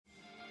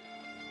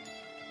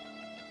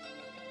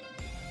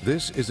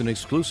This is an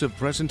exclusive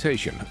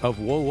presentation of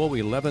WOWO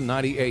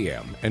 1190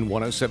 AM and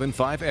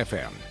 107.5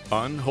 FM,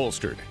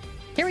 Unholstered.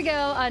 Here we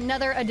go,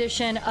 another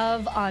edition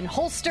of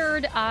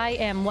Unholstered. I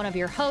am one of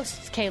your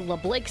hosts,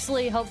 Kayla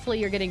Blakesley.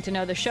 Hopefully you're getting to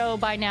know the show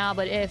by now,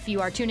 but if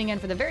you are tuning in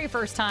for the very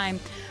first time,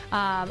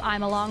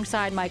 I'm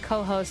alongside my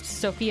co-host,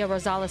 Sofia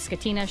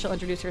Rosales-Scatina. She'll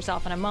introduce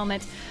herself in a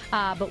moment.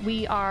 But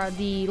we are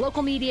the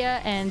local media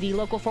and the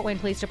local Fort Wayne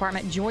Police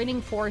Department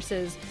joining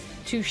forces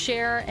to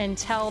share and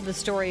tell the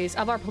stories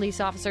of our police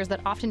officers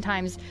that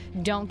oftentimes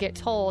don't get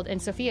told. And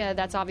Sofia,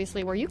 that's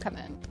obviously where you come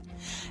in.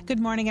 Good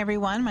morning,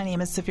 everyone. My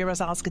name is Sofia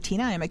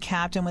Rosales-Scatina. I am a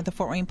captain with the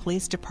Fort Wayne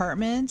Police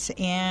Department,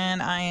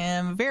 and I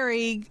am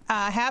very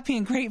happy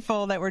and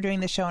grateful that we're doing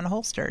the show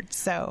Unholstered.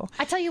 So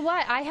I tell you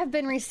what, I have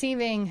been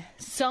receiving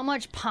so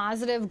much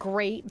positive,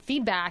 great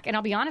feedback, and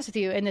I'll be honest with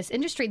you, in this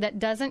industry, that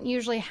doesn't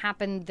usually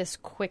happen this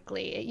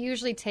quickly. It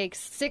usually takes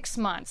 6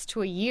 months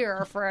to a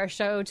year for a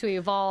show to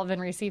evolve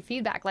and receive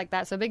feedback like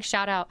that. So a big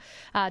shout out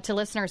to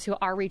listeners who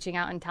are reaching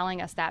out and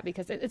telling us that,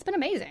 because it's been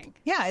amazing.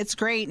 Yeah, it's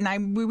great,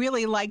 and we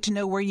really like to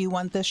know where you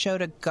want this show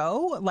to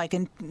go, like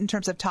in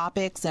terms of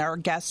topics or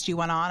guests you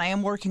want on. I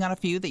am working on a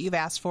few that you've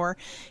asked for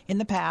in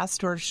the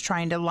past. We're just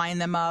trying to line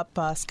them up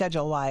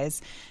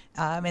schedule-wise.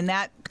 And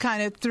that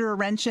kind of threw a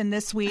wrench in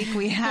this week.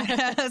 We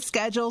had a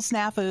schedule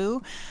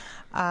snafu.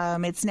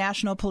 It's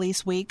National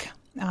Police Week,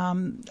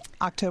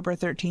 October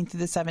 13th through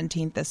the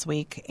 17th this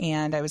week,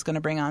 and I was going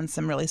to bring on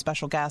some really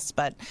special guests,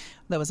 but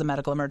there was a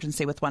medical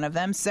emergency with one of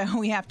them, so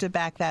we have to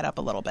back that up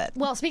a little bit.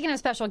 Well, speaking of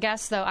special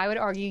guests, though, I would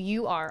argue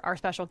you are our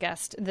special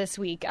guest this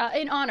week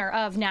in honor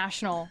of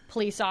National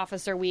Police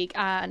Officer Week,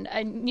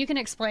 and you can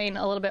explain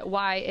a little bit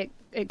why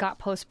it got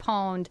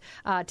postponed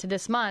to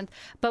this month.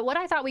 But what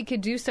I thought we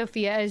could do,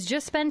 Sofia, is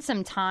just spend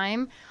some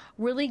time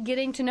really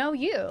getting to know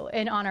you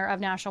in honor of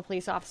National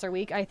Police Officer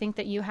Week. I think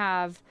that you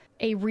have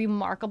a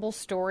remarkable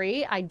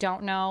story. I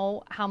don't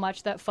know how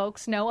much that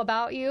folks know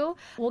about you.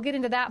 We'll get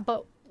into that,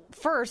 but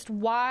first,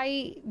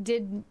 why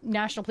did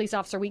National Police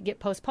Officer Week get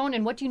postponed,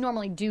 and what do you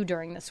normally do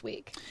during this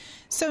week?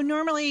 So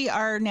normally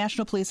our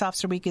National Police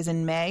Officer Week is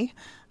in May.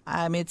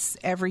 It's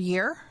every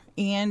year.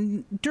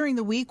 And during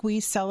the week, we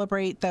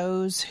celebrate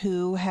those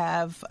who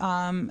have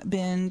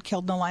been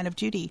killed in the line of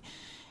duty.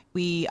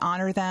 We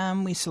honor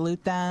them. We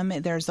salute them.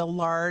 There's a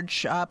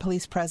large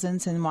police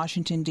presence in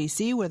Washington,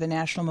 D.C., where the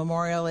National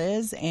Memorial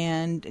is,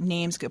 and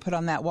names get put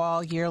on that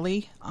wall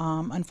yearly,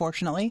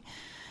 unfortunately.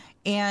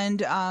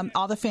 And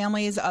all the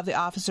families of the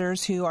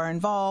officers who are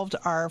involved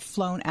are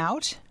flown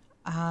out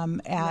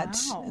at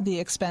the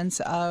expense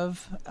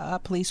of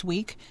Police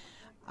Week.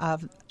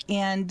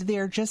 And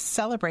they're just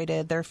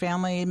celebrated. Their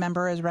family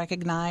member is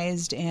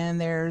recognized,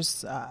 and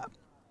there's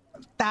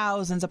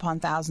thousands upon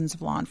thousands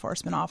of law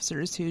enforcement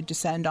officers who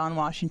descend on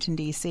Washington,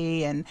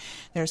 D.C., and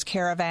there's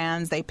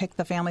caravans. They pick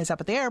the families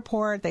up at the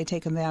airport. They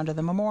take them down to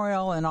the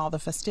memorial and all the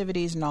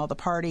festivities and all the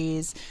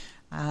parties.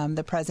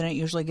 The president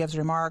usually gives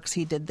remarks.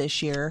 He did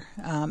this year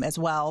as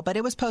well, but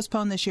it was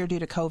postponed this year due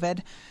to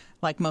COVID.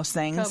 Like most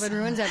things. COVID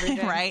ruins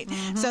everything. Right.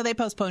 Mm-hmm. So they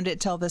postponed it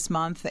till this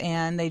month,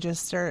 and they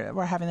just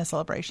we're having the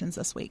celebrations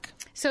this week.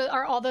 So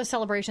are all those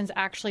celebrations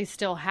actually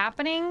still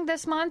happening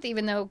this month,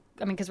 even though,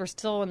 because we're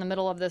still in the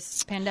middle of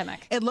this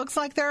pandemic? It looks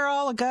like they're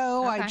all a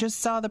go. Okay. I just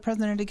saw the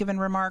president giving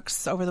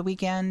remarks over the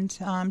weekend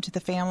to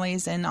the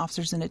families and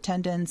officers in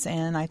attendance,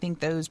 and I think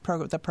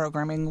the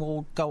programming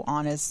will go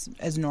on as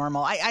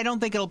normal. I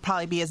don't think it'll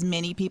probably be as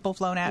many people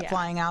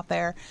flying out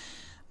there.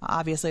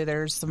 Obviously,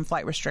 there's some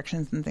flight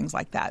restrictions and things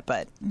like that,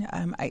 but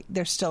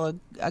there's still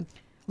a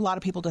lot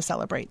of people to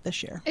celebrate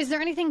this year. Is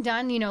there anything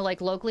done, like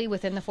locally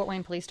within the Fort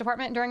Wayne Police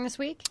Department during this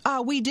week?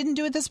 We didn't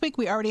do it this week.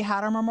 We already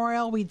had our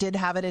memorial. We did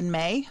have it in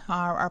May.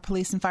 Our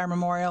Police and Fire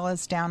Memorial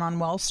is down on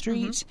Wells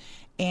Street.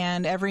 Mm-hmm.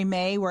 And every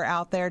May, we're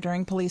out there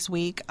during Police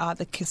Week,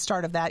 the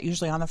start of that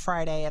usually on the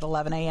Friday at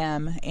 11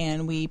 a.m.,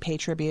 and we pay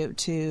tribute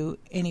to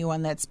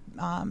anyone that's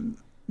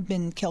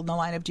been killed in the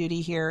line of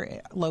duty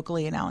here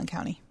locally in Allen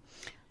County.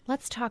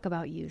 Let's talk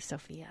about you,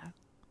 Sofia.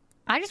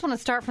 I just want to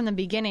start from the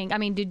beginning.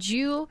 Did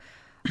you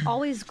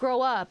always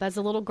grow up as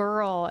a little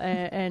girl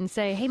and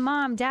say, hey,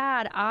 Mom,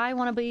 Dad, I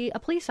want to be a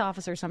police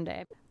officer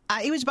someday?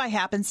 It was by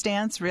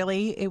happenstance,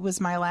 really. It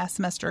was my last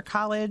semester of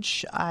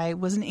college. I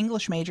was an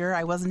English major.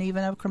 I wasn't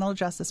even a criminal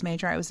justice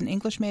major. I was an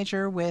English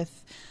major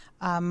with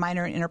a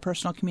minor in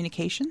interpersonal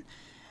communication.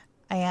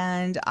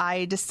 And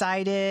I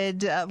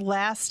decided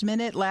last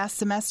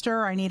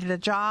semester, I needed a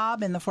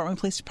job, and the Fort Wayne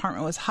Police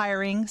Department was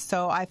hiring.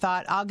 So I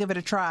thought, I'll give it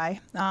a try.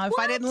 If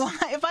I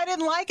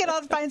didn't like it,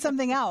 I'll find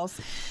something else.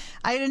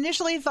 I had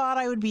initially thought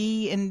I would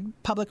be in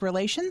public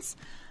relations,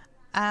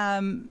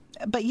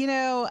 but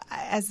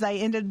as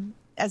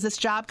this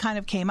job kind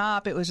of came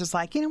up, it was just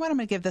like, you know what, I'm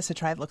going to give this a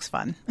try. It looks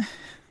fun.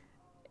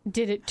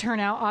 Did it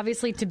turn out,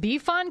 obviously, to be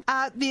fun?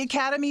 The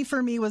academy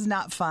for me was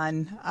not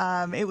fun.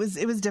 It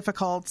was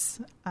difficult,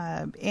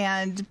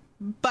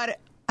 but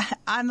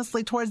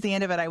honestly, towards the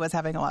end of it, I was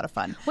having a lot of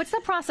fun. What's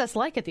the process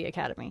like at the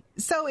academy?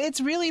 So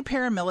it's really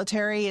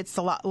paramilitary. It's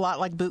a lot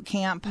like boot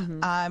camp,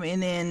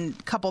 and then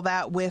couple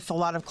that with a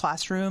lot of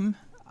classroom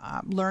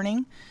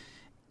learning.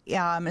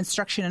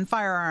 instruction in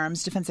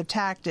firearms, defensive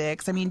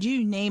tactics. I mean,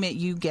 you name it,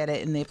 you get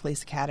it in the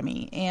police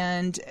academy.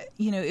 And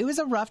it was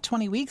a rough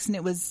 20 weeks, and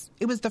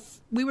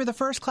we were the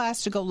first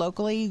class to go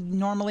locally.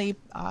 Normally,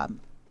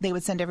 they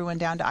would send everyone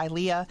down to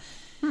ILEA.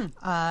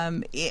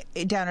 Down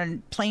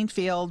in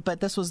Plainfield, but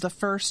this was the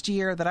first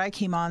year that I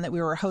came on that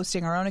we were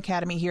hosting our own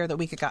academy here, that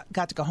we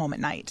got to go home at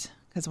night,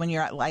 because when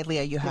you're at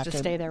ILEA, you have to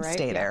stay there, right?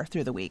 Stay there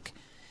through the week.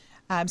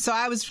 So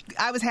I was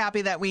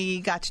happy that we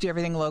got to do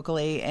everything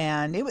locally,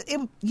 and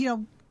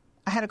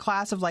I had a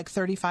class of like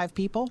 35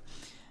 people,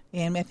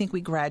 and I think we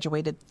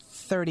graduated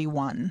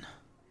 31.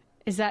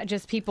 Is that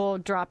just people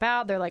drop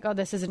out? They're like, oh,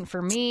 this isn't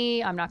for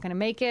me, I'm not going to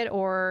make it?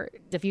 Or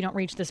if you don't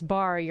reach this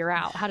bar, you're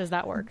out? How does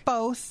that work?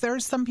 Both.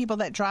 There's some people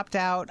that dropped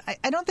out.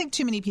 I don't think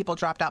too many people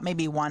dropped out,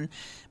 maybe one.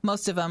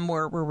 Most of them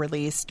were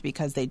released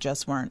because they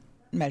just weren't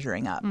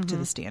measuring up to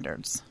the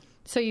standards.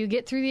 So you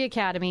get through the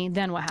academy,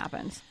 then what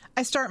happens?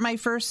 I start my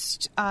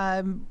first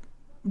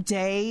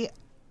day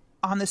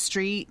on the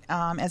street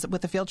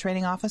with the field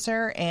training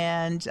officer,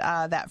 and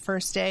that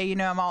first day,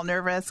 I'm all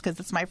nervous because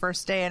it's my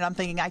first day, and I'm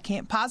thinking I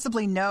can't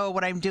possibly know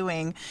what I'm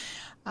doing.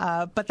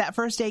 But that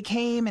first day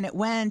came and it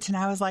went, and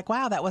I was like,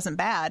 wow, that wasn't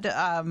bad.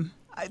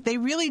 They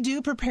really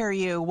do prepare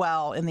you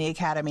well in the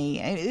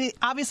academy.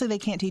 Obviously, they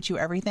can't teach you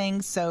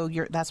everything, so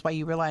that's why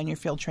you rely on your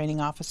field training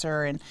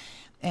officer,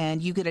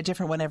 and you get a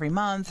different one every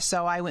month.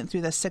 So I went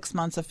through the 6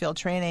 months of field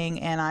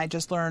training, and I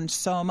just learned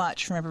so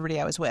much from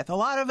everybody I was with. A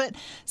lot of it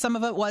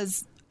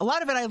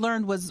I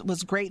learned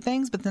was great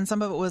things, but then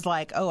some of it was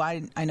like, oh,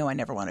 I know I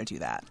never want to do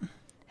that.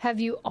 Have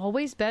you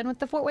always been with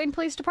the Fort Wayne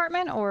Police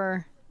Department,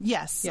 or?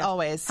 Yes,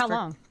 always. How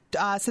long?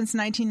 Since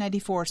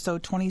 1994, so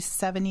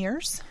 27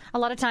 years. A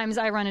lot of times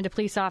I run into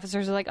police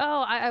officers who are like,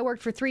 oh, I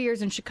worked for 3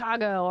 years in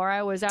Chicago, or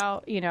I was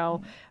out,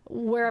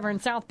 wherever in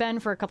South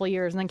Bend for a couple of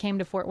years and then came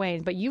to Fort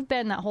Wayne. But you've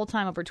been that whole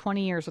time over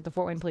 20 years with the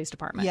Fort Wayne Police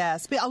Department.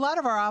 Yes. A lot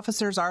of our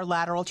officers are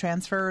lateral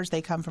transfers.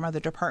 They come from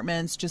other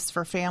departments just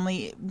for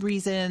family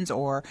reasons,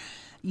 or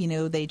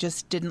they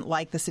just didn't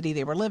like the city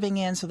they were living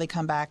in, so they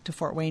come back to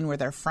Fort Wayne where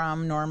they're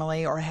from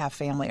normally, or have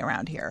family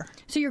around here.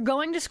 So you're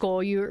going to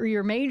school,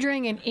 you're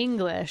majoring in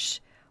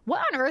English. What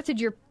on earth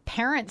did your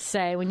parents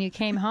say when you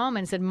came home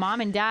and said,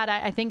 Mom and Dad,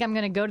 I think I'm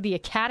going to go to the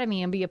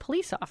academy and be a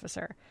police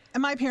officer?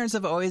 And my parents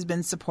have always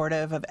been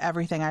supportive of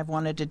everything I've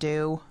wanted to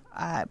do.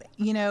 I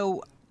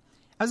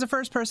was the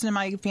first person in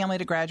my family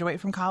to graduate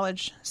from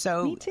college,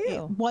 so Me too.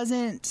 It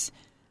wasn't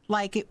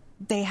like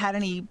they had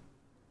any.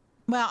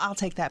 Well, I'll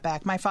take that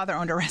back. My father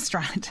owned a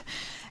restaurant,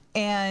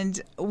 and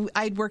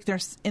I'd worked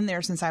in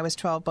there since I was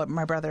 12, but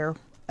my brother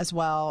as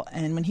well.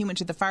 And when he went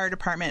to the fire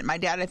department, my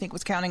dad, I think,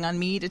 was counting on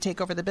me to take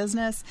over the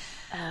business.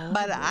 Oh.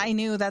 But I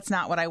knew that's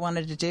not what I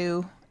wanted to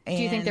do. Do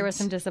you think there was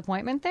some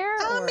disappointment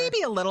there?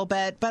 Maybe a little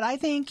bit, but I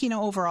think,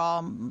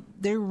 overall,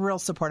 they're real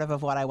supportive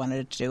of what I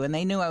wanted to do, and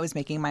they knew I was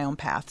making my own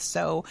path.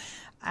 So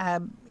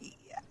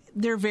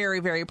they're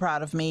very, very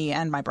proud of me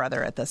and my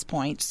brother at this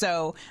point.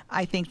 So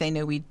I think they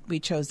knew we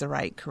chose the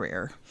right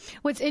career.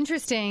 What's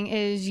interesting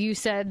is you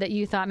said that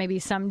you thought maybe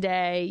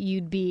someday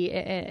you'd be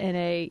in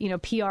a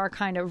PR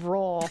kind of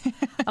role.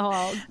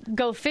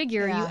 Go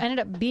figure. Yeah. You ended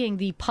up being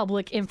the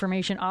public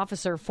information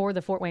officer for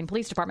the Fort Wayne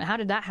Police Department. How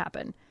did that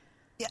happen?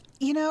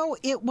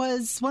 It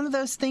was one of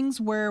those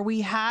things where we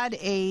had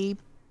a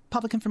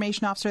public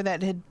information officer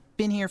that had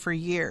been here for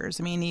years.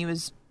 I mean, he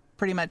was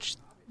pretty much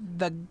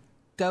the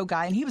go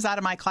guy, and he was out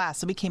of my class,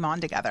 so we came on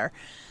together.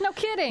 No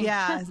kidding.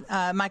 Yeah,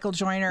 Michael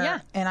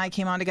Joyner and I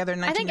came on together in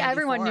 1994. I think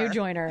everyone knew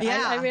Joyner.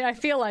 Yeah. I mean, I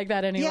feel like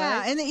that anyway.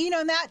 Yeah,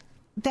 and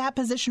that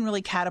position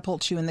really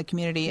catapults you in the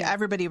community. Yeah.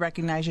 Everybody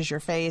recognizes your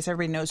face.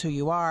 Everybody knows who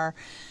you are.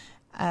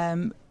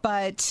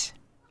 But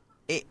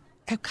it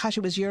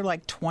was year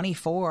like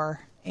 24,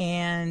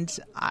 and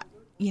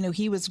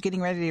he was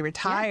getting ready to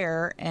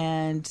retire,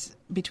 and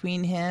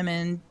between him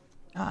and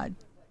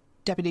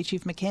Deputy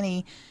Chief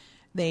McKinney,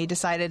 they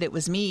decided it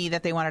was me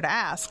that they wanted to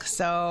ask.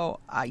 So,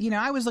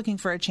 I was looking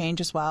for a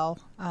change as well.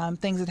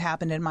 Things had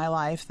happened in my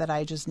life that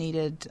I just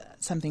needed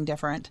something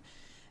different.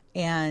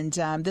 And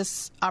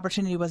this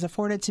opportunity was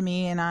afforded to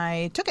me, and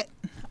I took it.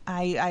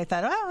 I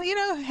thought,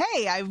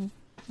 hey, I've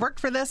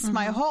worked for this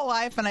my whole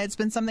life, and it's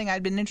been something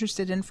I'd been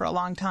interested in for a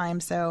long time.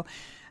 So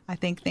I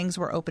think things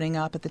were opening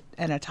up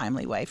in a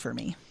timely way for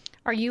me.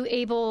 Are you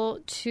able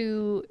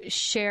to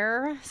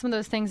share some of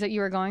those things that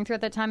you were going through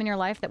at that time in your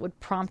life that would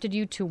prompted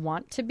you to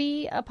want to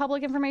be a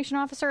public information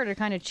officer, to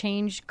kind of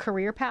change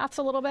career paths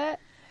a little bit?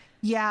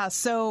 Yeah.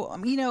 So,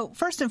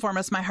 first and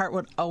foremost, my heart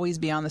would always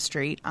be on the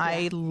street. Yeah.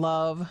 I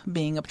love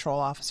being a patrol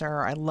officer.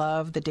 I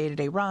love the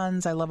day-to-day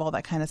runs. I love all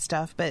that kind of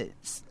stuff. But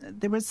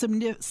there was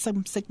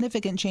some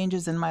significant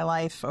changes in my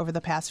life over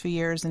the past few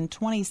years. In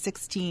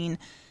 2016,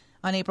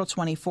 on April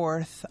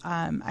 24th,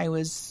 I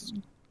was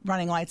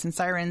running lights and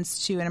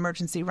sirens to an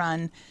emergency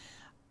run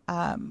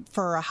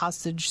for a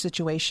hostage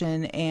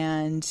situation,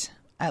 and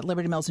at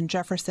Liberty Mills in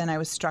Jefferson, I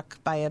was struck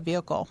by a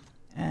vehicle,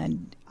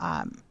 and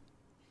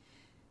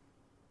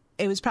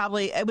it was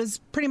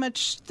pretty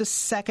much the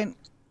second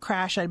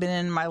crash I'd been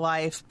in my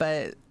life,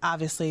 but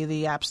obviously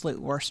the absolute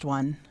worst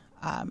one.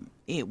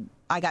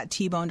 I got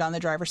T-boned on the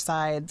driver's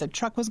side. The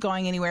truck was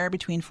going anywhere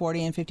between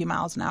 40 and 50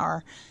 miles an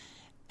hour,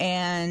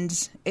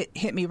 and it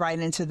hit me right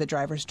into the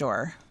driver's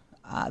door.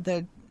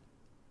 The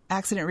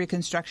accident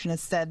reconstructionist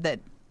said that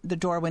the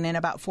door went in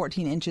about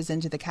 14 inches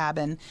into the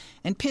cabin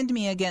and pinned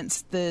me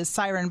against the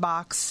siren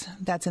box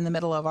that's in the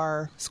middle of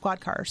our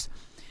squad cars.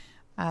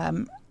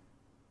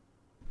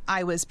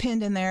 I was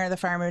pinned in there. The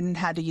firemen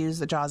had to use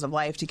the jaws of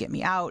life to get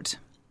me out.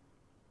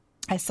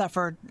 I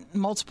suffered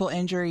multiple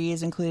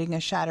injuries, including a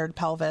shattered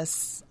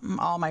pelvis.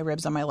 All my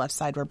ribs on my left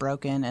side were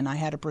broken, and I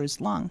had a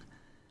bruised lung.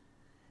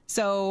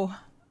 So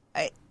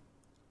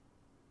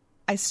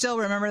I still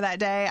remember that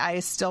day.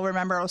 I still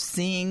remember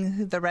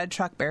seeing the red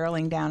truck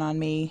barreling down on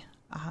me.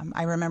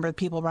 I remember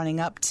people running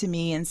up to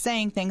me and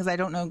saying things. I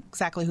don't know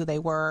exactly who they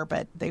were,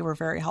 but they were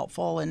very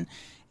helpful and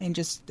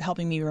just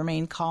helping me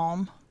remain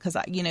calm. Because,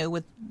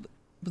 with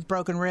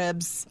broken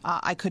ribs,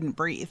 I couldn't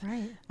breathe.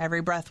 Right.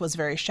 Every breath was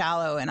very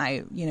shallow,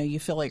 and you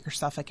feel like you're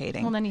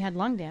suffocating. Well, then you had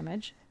lung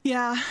damage.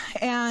 Yeah,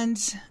 and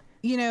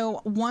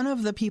one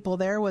of the people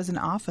there was an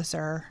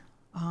officer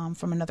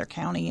from another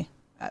county,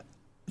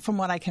 from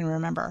what I can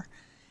remember,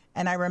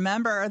 and I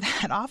remember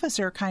that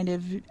officer kind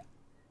of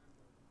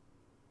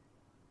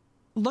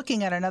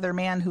looking at another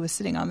man who was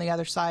sitting on the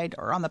other side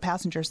or on the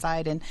passenger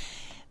side, and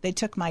they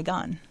took my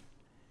gun,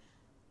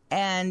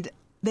 and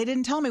they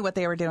didn't tell me what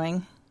they were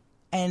doing.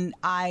 And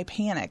I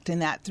panicked,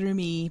 and that threw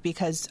me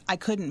because I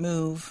couldn't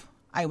move.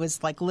 I was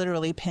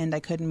literally pinned. I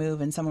couldn't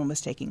move, and someone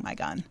was taking my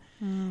gun.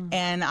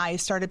 And I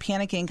started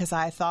panicking because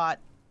I thought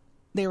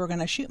they were going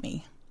to shoot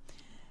me.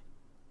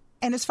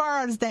 And as far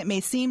as that may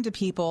seem to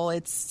people,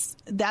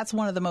 that's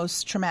one of the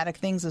most traumatic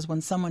things is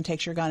when someone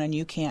takes your gun and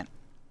you can't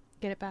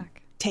get it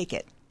back, take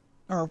it,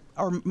 or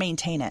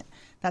maintain it.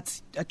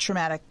 That's a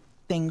traumatic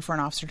thing for an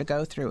officer to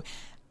go through.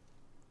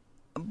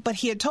 But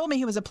he had told me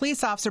he was a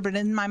police officer, but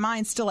in my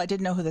mind still I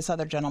didn't know who this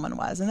other gentleman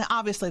was. And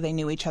obviously they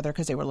knew each other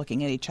because they were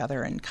looking at each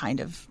other and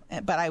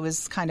but I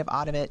was kind of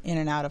out of it, in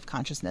and out of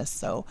consciousness.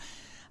 So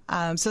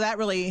that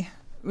really,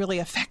 really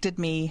affected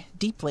me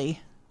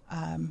deeply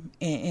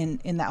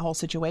in that whole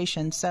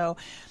situation. So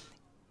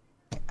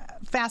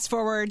fast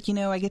forward,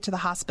 I get to the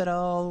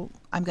hospital.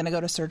 I'm going to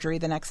go to surgery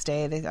the next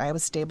day. I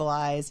was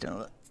stabilized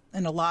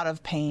in a lot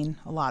of pain.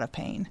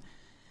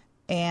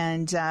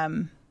 And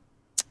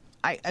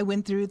I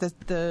went through,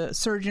 the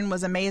surgeon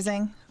was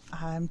amazing.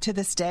 To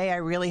this day, I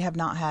really have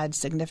not had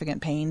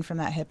significant pain from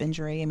that hip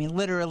injury. I mean,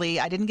 literally,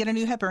 I didn't get a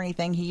new hip or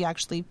anything. He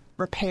actually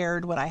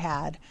repaired what I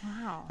had.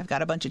 Wow. I've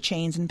got a bunch of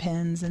chains and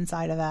pins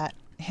inside of that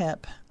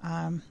hip.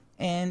 And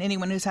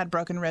anyone who's had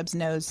broken ribs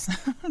knows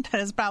that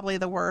is probably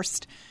the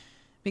worst.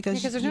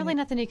 Because there's really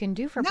nothing you can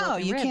do for broken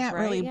ribs, No, you can't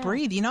really Yeah.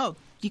 breathe.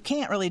 You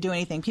can't really do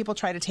anything. People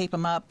try to tape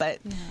them up, but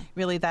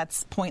really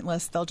that's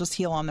pointless. They'll just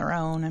heal on their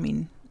own. I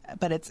mean,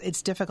 but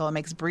it's difficult. It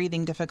makes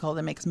breathing difficult.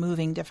 It makes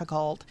moving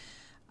difficult.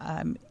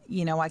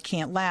 I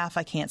can't laugh.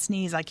 I can't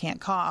sneeze. I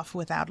can't cough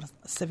without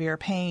severe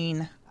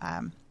pain.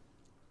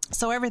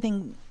 So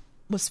everything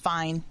was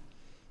fine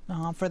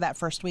for that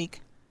first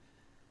week.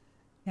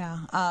 Yeah.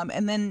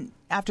 And then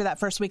after that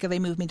first week, they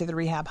moved me to the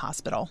rehab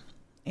hospital.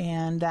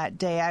 And that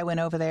day I went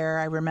over there,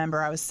 I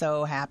remember I was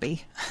so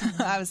happy.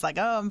 I was like,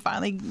 oh, I'm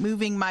finally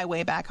moving my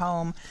way back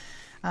home.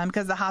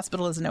 Because the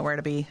hospital is nowhere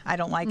to be. I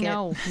don't like it.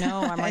 No,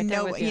 I'm right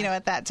there with you.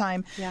 At that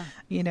time, yeah.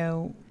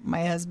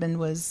 My husband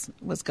was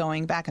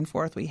going back and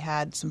forth. We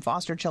had some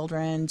foster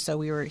children, so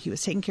he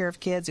was taking care of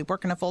kids. He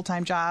working a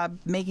full-time job,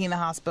 making the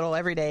hospital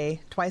every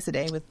day, twice a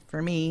day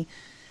for me.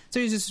 So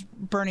he was just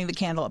burning the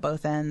candle at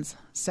both ends.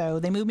 So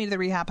they moved me to the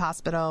rehab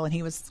hospital, and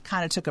he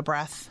kind of took a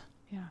breath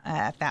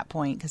at that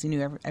point because he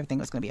knew everything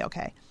was going to be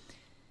okay.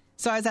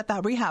 So I was at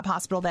the rehab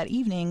hospital that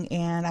evening,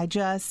 and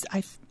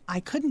I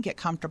couldn't get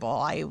comfortable.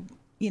 I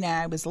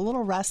was a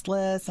little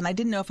restless, and I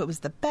didn't know if it was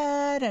the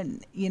bed,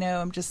 and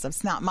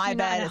it's not my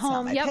bed, it's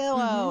not my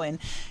pillow, and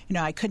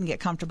I couldn't get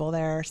comfortable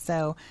there.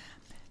 So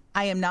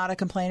I am not a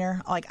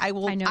complainer. I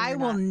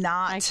will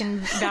not. I can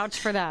vouch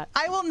for that.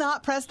 I will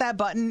not press that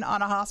button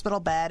on a hospital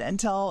bed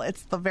until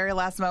it's the very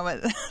last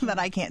moment that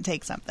I can't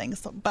take something.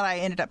 So, but I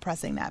ended up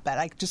pressing that bed.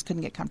 I just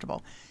couldn't get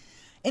comfortable.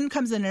 In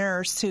comes a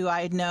nurse who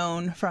I had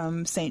known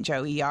from St.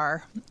 Joe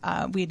ER.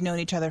 We had known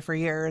each other for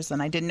years,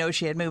 and I didn't know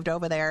she had moved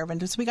over there. And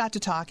just we got to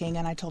talking,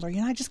 and I told her,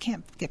 I just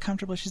can't get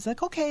comfortable. She's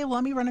like, okay, well,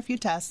 let me run a few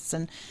tests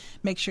and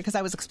make sure, because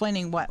I was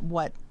explaining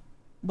what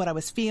I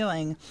was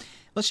feeling.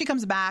 Well, she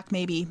comes back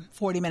maybe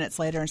 40 minutes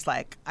later, and it's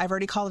like, I've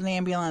already called an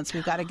ambulance.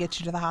 We've got to get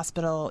you to the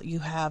hospital. You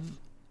have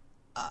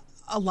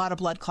a lot of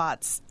blood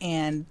clots,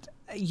 and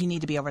you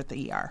need to be over at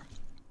the ER.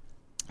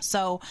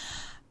 So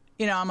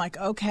I'm like,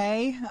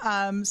 okay.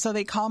 So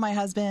they call my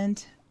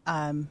husband.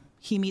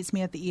 He meets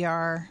me at the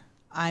ER.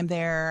 I'm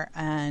there.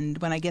 And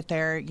when I get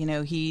there,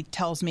 he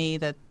tells me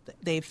that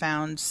they've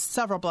found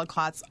several blood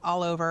clots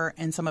all over,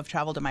 and some have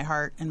traveled to my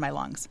heart and my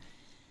lungs.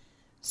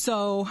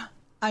 So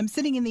I'm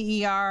sitting in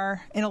the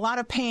ER in a lot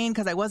of pain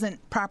because I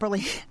wasn't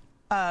properly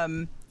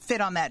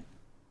fit on that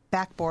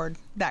backboard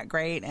that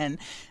great. And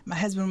my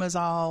husband was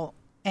all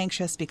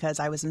anxious because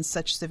I was in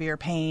such severe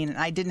pain, and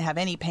I didn't have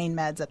any pain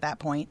meds at that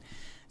point.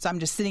 So I'm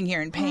just sitting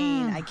here in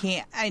pain. I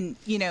can't, and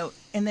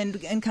then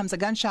in comes a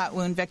gunshot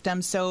wound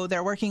victim. So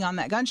they're working on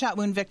that gunshot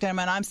wound victim,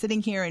 and I'm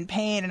sitting here in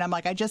pain, and I'm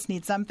like, I just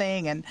need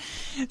something. And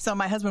so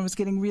my husband was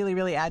getting really,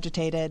 really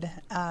agitated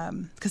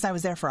because I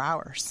was there for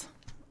hours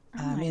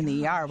in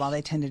the ER while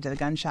they tended to the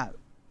gunshot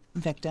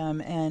victim.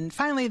 And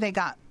finally, they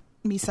got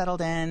me settled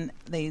in.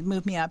 They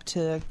moved me up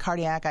to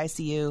cardiac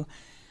ICU,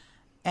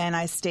 and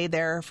I stayed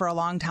there for a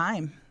long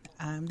time.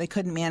 They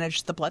couldn't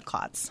manage the blood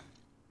clots.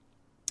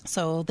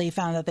 So they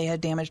found that they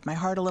had damaged my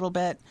heart a little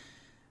bit,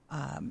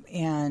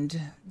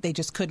 and they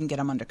just couldn't get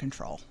them under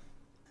control.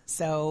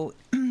 So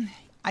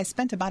I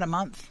spent about a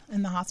month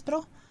in the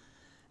hospital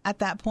at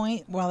that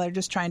point while they're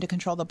just trying to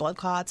control the blood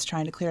clots,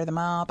 trying to clear them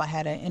up. I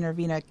had an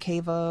Intervena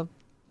Cava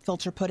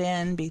filter put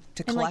in to collect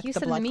the blood clots. And like you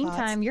said, in the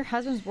meantime, your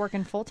husband's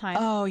working full-time.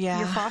 Oh, yeah.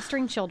 You're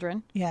fostering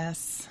children.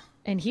 Yes.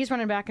 And he's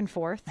running back and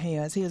forth. He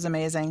was. He was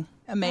amazing.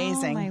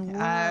 Amazing. Oh,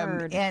 my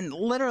word. And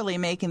literally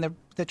making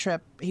the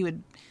trip, he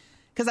would...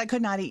 Because I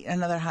could not eat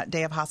another hot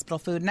day of hospital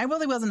food. And I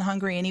really wasn't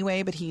hungry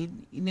anyway, but he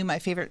knew my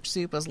favorite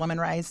soup was lemon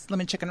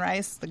chicken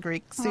rice, the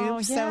Greek soup. Oh,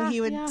 yeah, so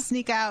he would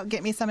sneak out,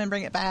 get me some and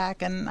bring it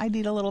back. And I'd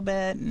eat a little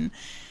bit.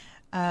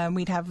 And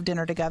we'd have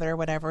dinner together or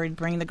whatever. He'd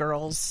bring the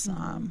girls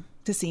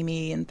to see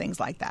me and things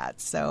like that.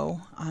 So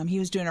he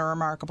was doing a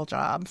remarkable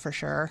job for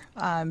sure,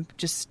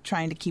 just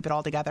trying to keep it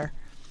all together.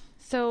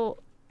 So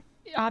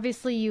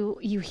obviously you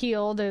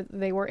healed.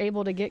 They were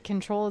able to get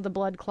control of the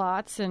blood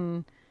clots,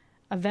 and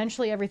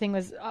eventually everything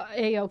was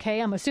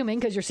A-okay, I'm assuming,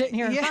 because you're sitting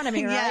here in front of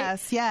me, right?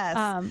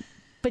 Yes.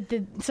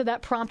 So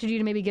that prompted you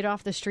to maybe get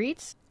off the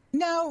streets?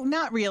 No,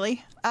 not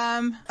really.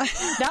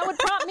 That would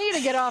prompt me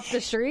to get off the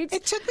streets.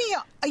 It took me,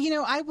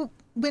 I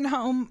went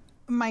home.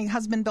 My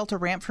husband built a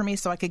ramp for me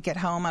so I could get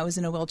home. I was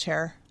in a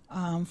wheelchair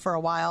for a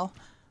while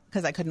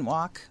because I couldn't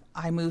walk.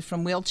 I moved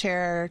from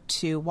wheelchair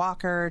to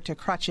walker to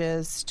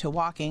crutches to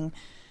walking.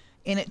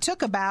 And it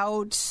took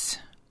about,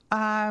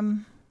 I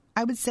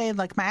would say,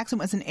 like, my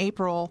accident was in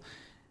April.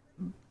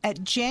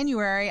 At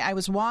January, I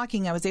was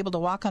walking. I was able to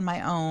walk on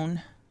my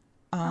own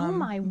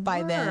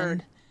by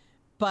then.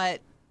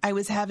 But I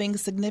was having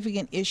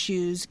significant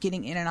issues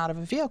getting in and out of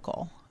a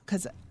vehicle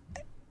because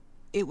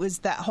it was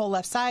that whole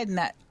left side, and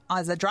that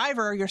as a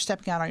driver, you're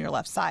stepping out on your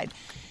left side.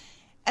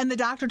 And the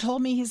doctor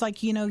told me, he's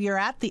like, you're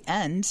at the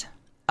end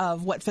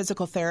of what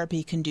physical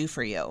therapy can do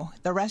for you.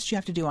 The rest you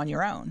have to do on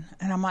your own.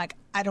 And I'm like,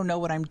 I don't know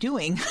what I'm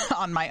doing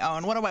on my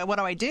own. What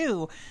do I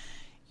do?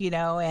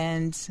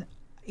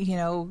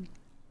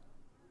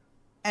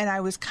 And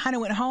I was kind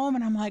of went home,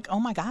 and I'm like, oh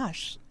my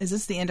gosh, is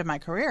this the end of my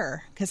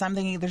career? Because I'm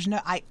thinking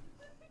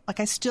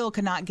I still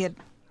could not get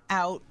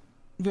out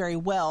very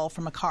well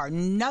from a car.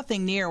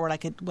 Nothing near what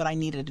I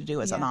needed to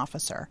do as an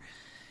officer.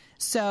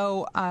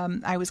 So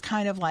I was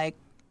kind of like,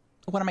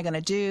 what am I going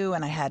to do?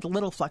 And I had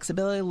little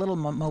flexibility, little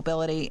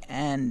mobility,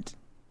 and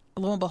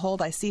lo and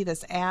behold, I see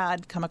this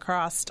ad come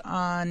across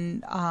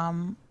on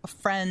a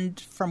friend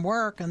from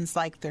work, and it's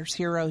like, there's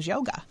Heroes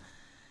Yoga.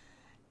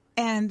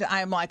 And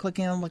I'm like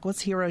looking, I'm like,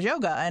 what's Heroes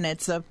Yoga? And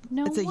it's a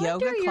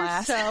yoga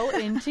class. You're so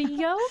into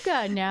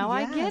yoga now.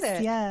 Yes, I get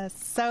it. Yes.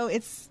 So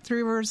it's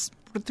Three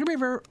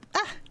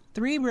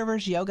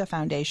Rivers Yoga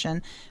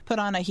Foundation put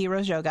on a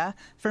Heroes Yoga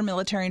for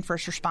military and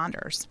first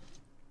responders.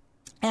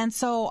 And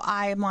so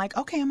I'm like,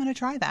 okay, I'm going to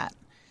try that.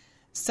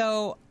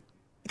 So,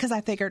 because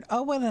I figured,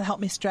 well, it'll help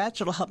me stretch.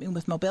 It'll help me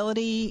with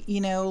mobility.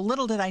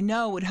 Little did I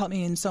know it would help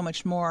me in so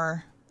much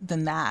more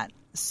than that.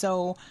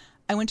 So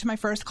I went to my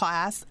first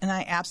class, and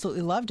I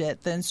absolutely loved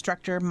it. The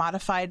instructor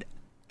modified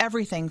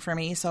everything for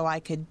me so I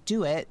could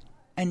do it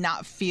and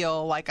not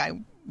feel like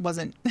I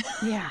wasn't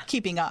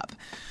keeping up.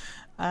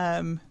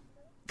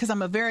 Because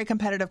I'm a very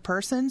competitive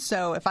person.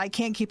 So if I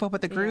can't keep up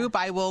with the group,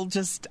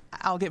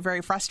 I'll get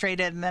very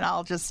frustrated, and then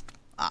I'll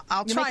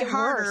try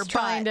harder,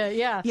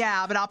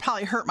 but I'll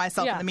probably hurt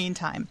myself in the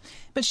meantime.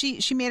 But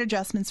she made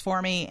adjustments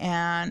for me,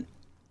 and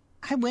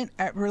I went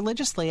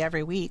religiously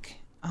every week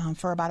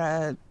for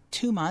about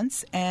 2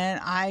 months,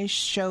 and I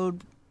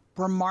showed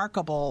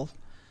remarkable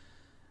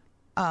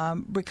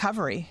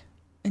recovery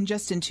in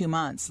 2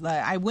 months.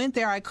 I went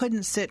there, I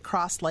couldn't sit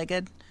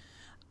cross-legged,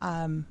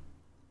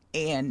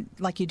 and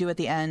like you do at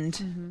the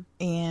end,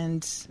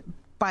 and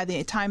by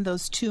the time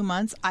those 2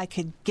 months, I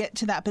could get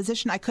to that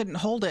position. I couldn't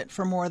hold it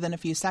for more than a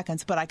few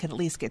seconds, but I could at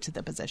least get to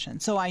the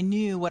position. So I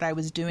knew what I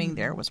was doing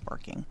there was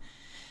working.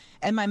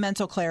 And my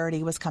mental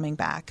clarity was coming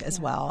back as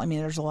well. I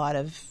mean, there's a lot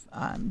of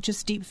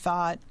just deep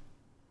thought,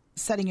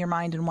 setting your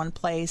mind in one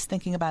place,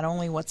 thinking about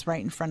only what's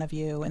right in front of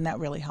you, and that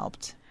really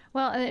helped.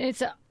 Well,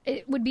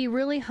 it would be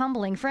really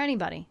humbling for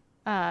anybody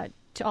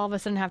to all of a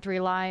sudden have to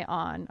rely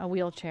on a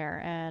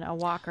wheelchair and a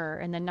walker,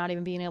 and then not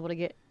even being able to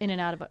get in and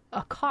out of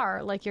a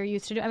car like you're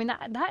used to do. I mean,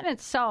 that in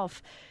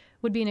itself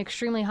would be an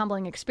extremely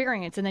humbling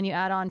experience. And then you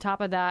add on top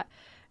of that,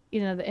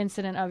 the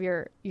incident of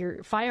your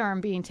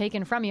firearm being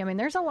taken from you. I mean,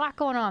 there's a lot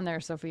going on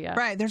there, Sophia.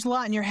 Right. There's a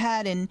lot in your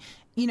head. And,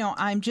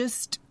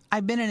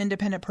 I've been an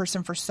independent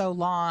person for so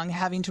long,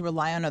 having to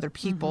rely on other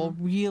people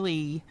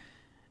really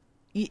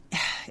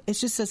it's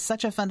just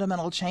such a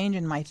fundamental change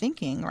in my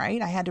thinking,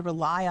 right? I had to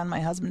rely on my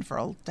husband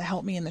to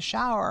help me in the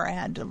shower. I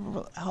had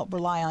to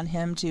rely on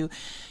him to,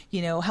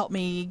 help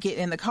me get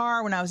in the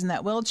car when I was in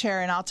that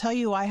wheelchair. And I'll tell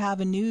you, I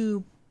have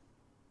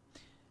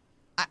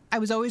I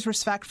was always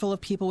respectful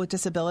of people with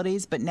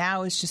disabilities, but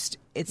now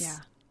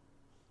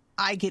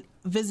I get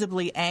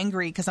visibly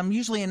angry because I'm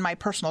usually in my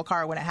personal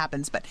car when it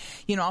happens. But,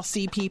 I'll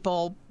see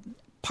people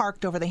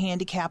parked over the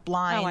handicap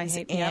lines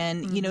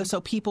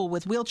so people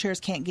with wheelchairs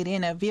can't get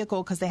in a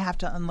vehicle because they have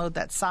to unload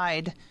that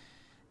side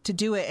to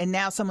do it. And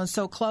now someone's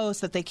so close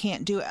that they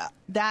can't do it.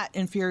 That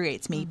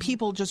infuriates me.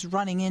 People just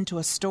running into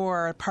a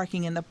store,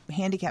 parking in the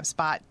handicap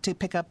spot to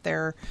pick up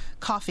their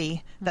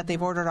coffee that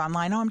they've ordered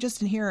online. Oh, I'm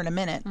just in here in a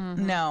minute.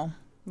 No,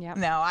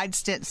 I'd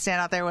stand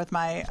out there with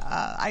my,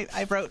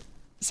 I wrote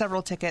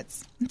several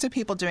tickets to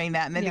people doing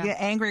that, and they get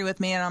angry with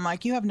me, and I'm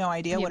like, you have no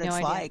idea what it's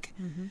like.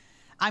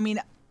 I mean,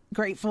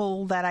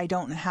 grateful that I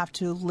don't have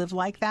to live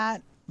like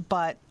that,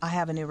 but I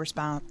have a new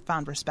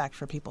found respect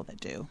for people that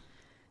do.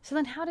 So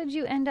then how did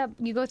you end up,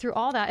 you go through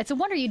all that? It's a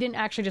wonder you didn't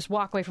actually just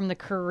walk away from the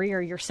career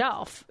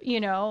yourself.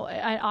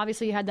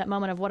 Obviously you had that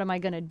moment of what am I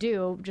going to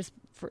do just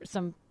for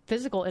some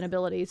physical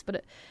inabilities,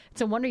 but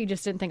it's a wonder you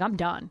just didn't think, I'm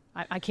done.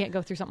 I can't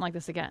go through something like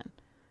this again.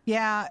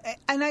 Yeah,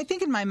 and I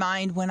think in my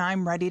mind, when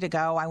I'm ready to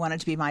go, I want it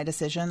to be my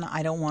decision.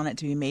 I don't want it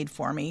to be made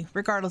for me,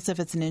 regardless if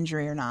it's an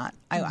injury or not.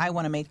 I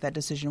want to make that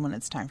decision when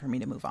it's time for me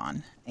to move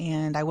on.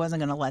 And I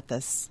wasn't going to let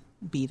this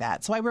be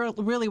that. So I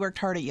really worked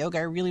hard at yoga.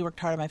 I really worked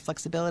hard on my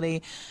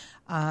flexibility.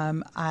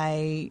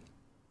 I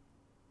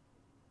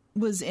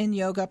was in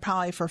yoga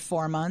probably for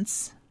 4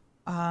 months.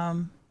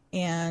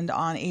 And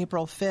on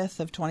April 5th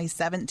of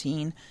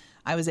 2017,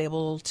 I was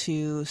able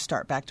to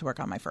start back to work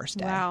on my first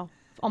day. Wow.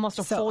 Almost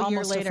a full year later.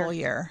 Almost a full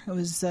year. It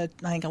was, I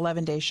think,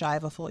 11 days shy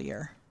of a full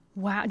year.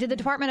 Wow. Did the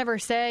department ever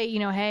say,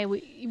 hey,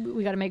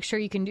 we got to make sure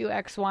you can do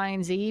X, Y,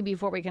 and Z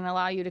before we can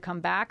allow you to come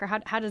back? Or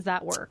how does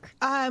that work?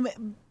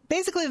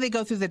 Basically, they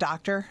go through the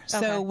doctor.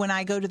 Okay. So when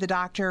I go to the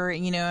doctor,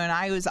 and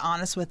I was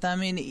honest with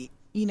them, and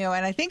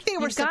I think they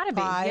were surprised.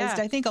 Yeah.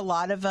 I think a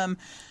lot of them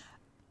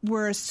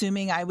were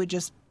assuming I would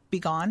just be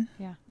gone.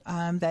 Yeah.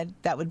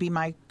 That would be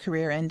my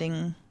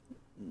career-ending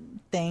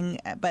thing,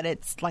 but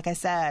it's like I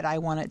said, I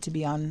want it to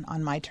be on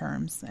my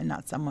terms and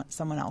not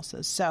someone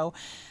else's. So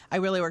I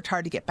really worked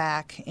hard to get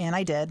back, and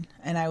I did,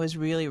 and I was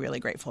really, really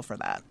grateful for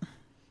that.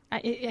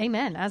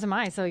 Amen. As am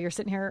I. So you're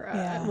sitting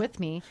here with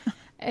me,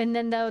 and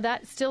then though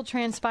that still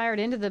transpired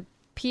into the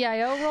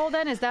PIO role.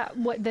 Then is that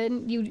what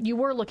then you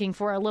were looking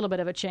for a little bit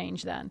of a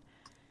change then?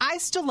 I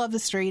still love the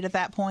street at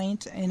that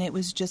point, and it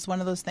was just one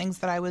of those things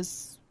that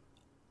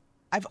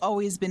I've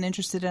always been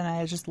interested in.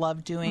 I just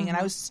loved doing, and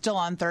I was still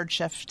on third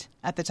shift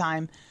at the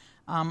time.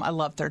 I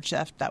love third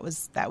shift. That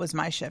was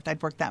my shift.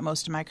 I'd worked that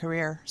most of my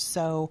career.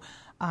 So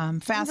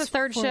fast the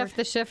third forward, shift,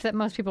 the shift that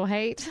most people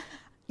hate.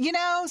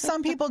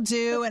 Some people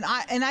do, and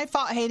I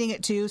fought hating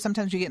it too.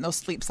 Sometimes you get in those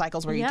sleep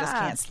cycles where you just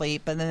can't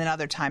sleep, and then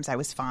other times I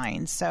was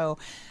fine. So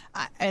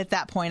at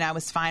that point, I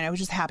was fine. I was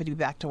just happy to be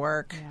back to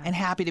work and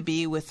happy to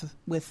be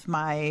with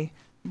my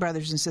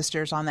brothers and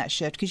sisters on that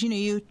shift, because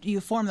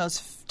you form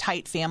those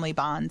tight family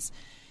bonds.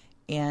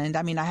 And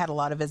I mean, I had a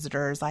lot of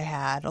visitors. I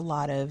had a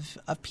lot of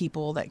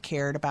people that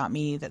cared about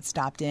me, that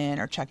stopped in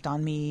or checked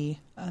on me,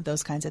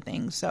 those kinds of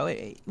things. So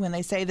when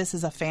they say this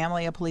is a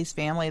family, a police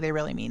family, they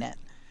really mean it.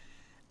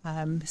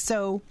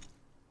 So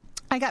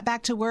I got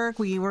back to work.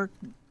 We were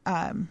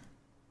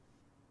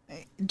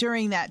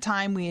during that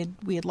time we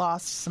had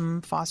lost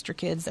some foster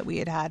kids that we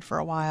had for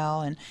a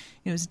while, and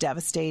it was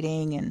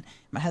devastating. And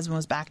my husband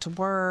was back to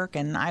work,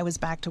 and I was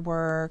back to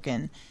work,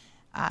 and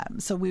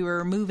so we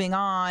were moving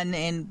on,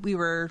 and we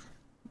were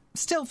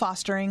still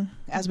fostering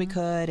as we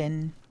could,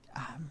 and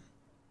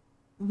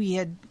we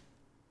had,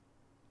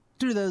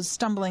 through those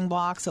stumbling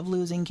blocks of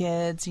losing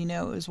kids, it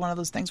was one of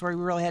those things where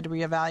we really had to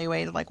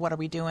reevaluate, like, what are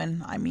we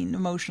doing? I mean,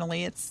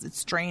 emotionally,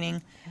 it's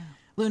draining. Yeah.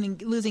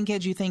 Losing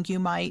kids you think you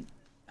might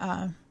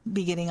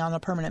be getting on a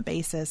permanent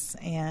basis,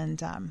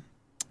 and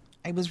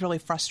I was really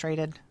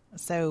frustrated.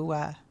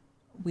 So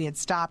we had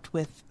stopped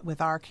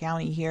with our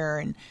county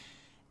here,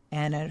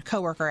 and a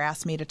coworker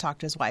asked me to talk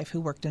to his wife,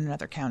 who worked in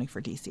another county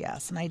for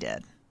DCS, and I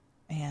did.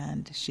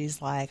 And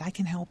she's like, I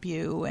can help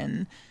you,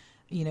 and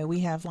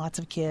we have lots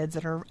of kids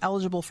that are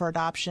eligible for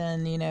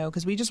adoption,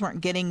 because we just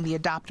weren't getting the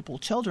adoptable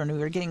children. We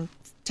were getting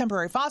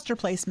temporary foster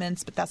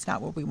placements, but that's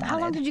not what we wanted. How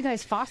long did you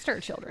guys foster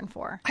children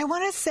for? I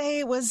want to say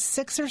it was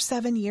 6 or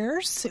 7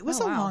 years. It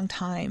was a long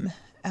time.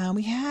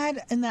 We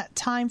had, in that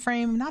time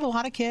frame, not a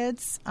lot of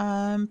kids,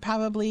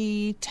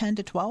 probably 10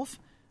 to 12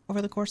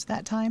 over the course of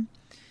that time.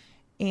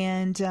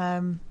 And,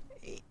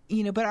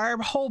 but our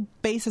whole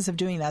basis of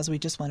doing that is we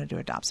just wanted to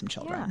adopt some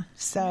children. Yeah.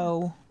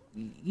 So,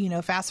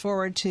 fast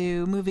forward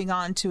to moving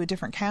on to a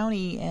different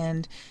county,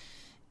 and,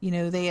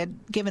 they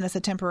had given us a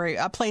temporary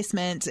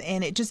placement,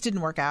 and it just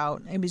didn't work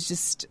out. It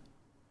was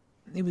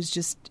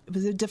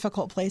a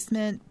difficult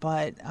placement,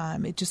 but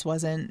it just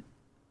wasn't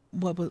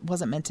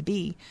meant to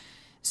be.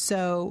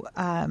 So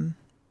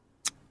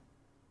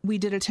we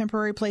did a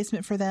temporary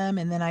placement for them,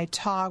 and then I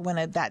talked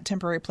when that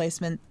temporary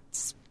placement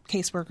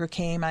caseworker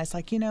came, and I was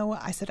like,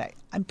 I said,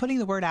 I'm putting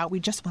the word out. We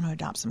just want to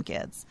adopt some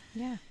kids.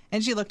 Yeah.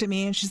 And she looked at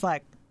me and she's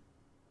like,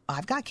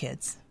 I've got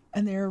kids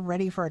and they're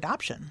ready for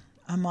adoption.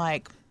 I'm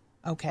like,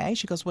 okay.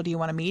 She goes, well, do you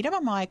want to meet them?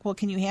 I'm like, well,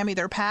 can you hand me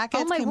their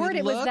packets? Oh my word,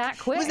 it was that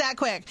quick. It was that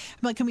quick.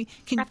 I'm like,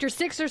 can after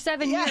 6 or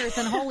 7 years,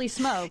 and holy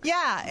smoke.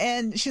 Yeah.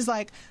 And she's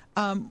like,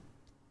 yeah,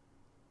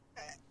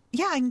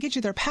 I can get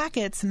you their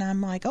packets. And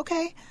I'm like,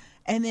 okay.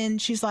 And then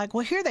she's like,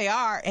 well, here they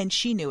are. And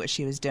she knew what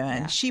she was doing.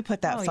 Yeah. She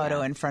put that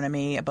photo in front of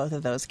me of both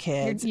of those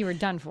kids. You were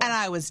done for. And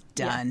I was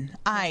done. Yeah.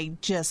 I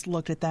just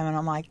looked at them and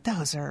I'm like,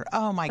 those are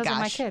my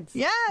kids.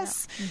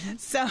 Yes. Yeah. Mm-hmm.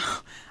 So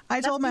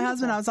I told my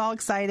husband I was all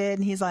excited.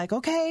 And he's like,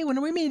 okay, when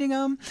are we meeting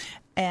them?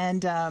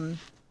 And I'm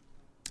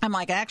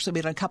like, actually,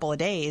 been a couple of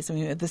days. I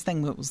mean, this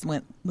thing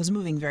was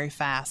moving very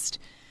fast.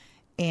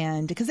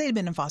 And because they had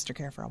been in foster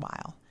care for a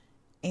while.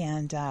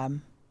 And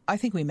I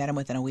think we met them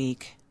within a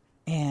week.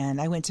 And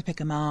I went to pick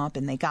them up,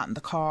 and they got in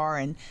the car,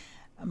 and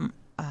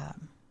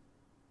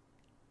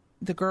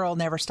the girl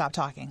never stopped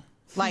talking.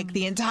 Like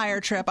the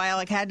entire trip,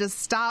 I had to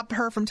stop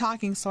her from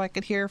talking so I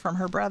could hear from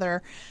her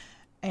brother.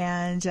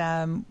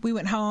 And we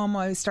went home.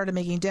 I started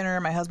making dinner.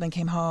 My husband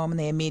came home, and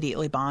they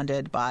immediately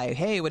bonded by,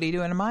 hey, what are you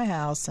doing in my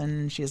house?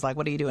 And she's like,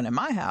 what are you doing in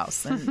my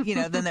house? And,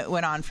 then it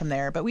went on from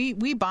there. But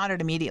we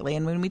bonded immediately.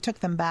 And when we took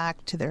them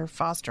back to their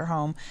foster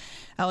home,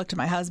 I looked at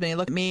my husband, he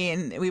looked at me,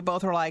 and we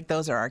both were like,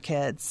 those are our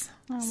kids.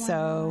 Oh,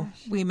 so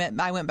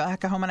I went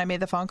back home and I made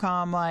the phone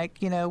call. I'm like,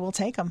 we'll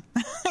take them,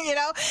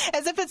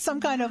 as if it's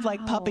some kind of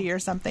like puppy or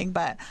something.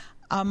 But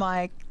I'm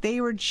like, they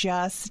were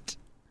just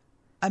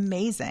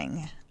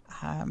amazing.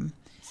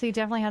 So you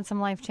definitely had some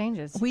life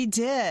changes. We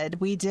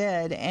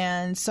did.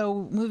 And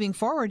so moving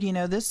forward,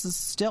 this is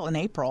still in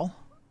April.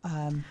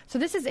 So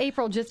this is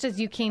April just as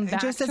you came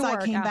back to work. Just as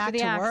I came back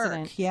to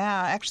accident. work. Yeah.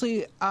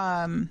 Actually,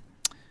 the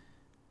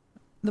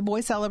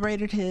boy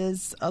celebrated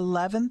his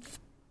 11th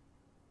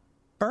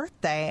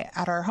birthday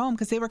at our home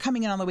because they were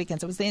coming in on the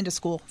weekends. It was the end of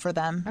school for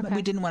them. Okay.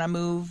 We didn't want to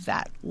move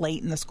that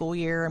late in the school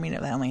year. I mean,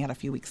 they only had a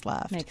few weeks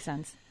left. Makes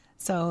sense.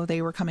 So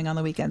they were coming on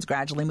the weekends,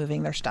 gradually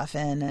moving their stuff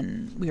in,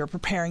 and we were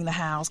preparing the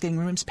house, getting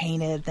rooms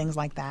painted, things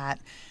like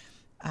that.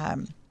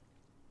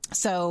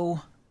 So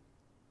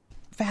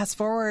fast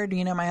forward,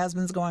 my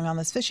husband's going on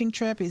this fishing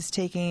trip. He's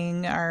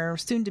taking our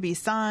soon-to-be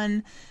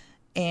son,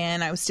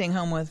 and I was staying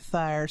home with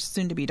our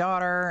soon-to-be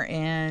daughter,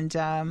 and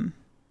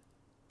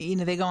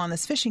they go on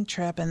this fishing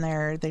trip, and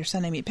they're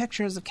sending me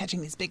pictures of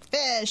catching these big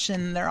fish,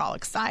 and they're all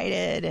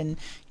excited, and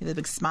the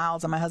big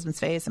smiles on my husband's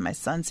face and my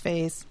son's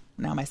face.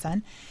 Now my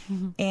son.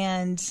 Mm-hmm.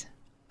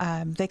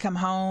 And they come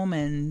home,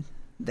 and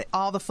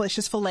all the fish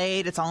is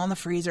filleted. It's all in the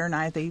freezer,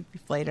 and they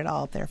filleted it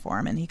all up there for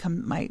him.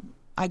 And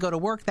I go to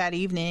work that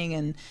evening,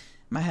 and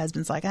my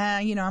husband's like,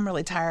 I'm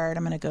really tired.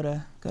 I'm going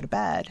to go to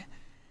bed.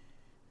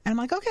 And I'm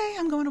like, okay,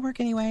 I'm going to work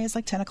anyway. It's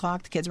like 10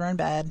 o'clock. The kids were in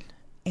bed.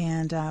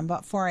 And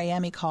about 4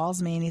 a.m., he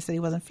calls me, and he said he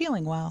wasn't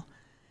feeling well.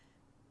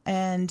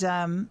 And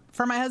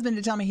for my husband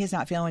to tell me he's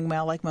not feeling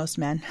well, like most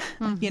men,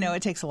 mm-hmm.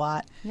 It takes a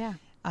lot. Yeah.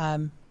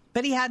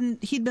 But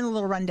he'd been a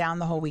little run down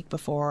the whole week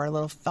before,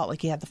 felt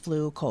like he had the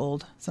flu,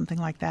 cold, something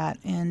like that.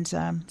 And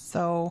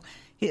so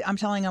I'm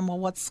telling him, well,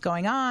 what's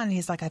going on? And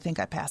he's like, I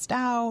think I passed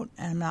out,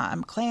 and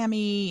I'm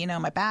clammy,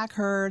 my back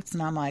hurts.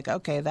 And I'm like,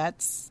 okay,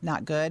 that's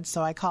not good.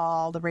 So I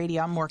call the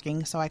radio. I'm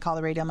working. So I call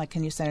the radio. I'm like,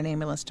 can you send an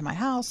ambulance to my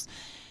house?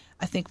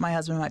 I think my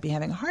husband might be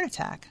having a heart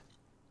attack.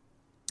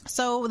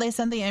 So they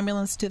send the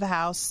ambulance to the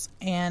house,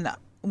 and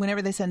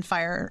whenever they send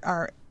fire,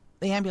 or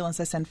the ambulance,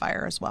 they send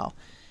fire as well.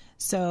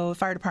 So the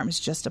fire department's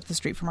just up the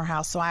street from our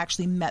house. So I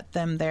actually met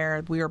them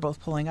there. We were both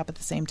pulling up at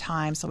the same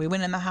time. So we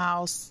went in the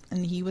house,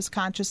 and he was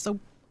conscious,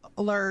 so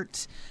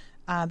alert.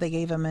 They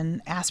gave him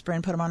an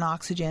aspirin, put him on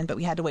oxygen, but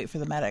we had to wait for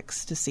the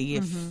medics to see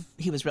if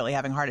he was really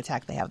having a heart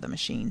attack. They have the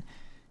machine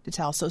to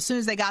tell. So as soon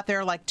as they got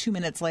there, like 2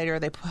 minutes later,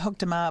 they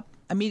hooked him up.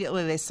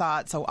 Immediately they saw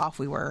it, so off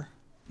we were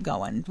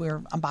going. We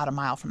were about a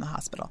mile from the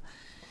hospital.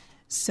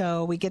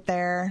 So we get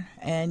there,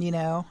 and,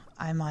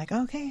 I'm like,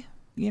 okay,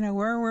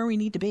 we're where we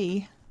need to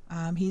be.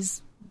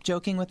 He's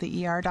joking with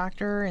the ER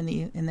doctor in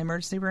the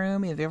emergency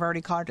room. They've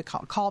already called the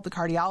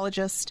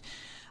cardiologist.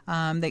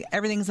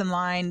 Everything's in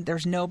line.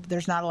 There's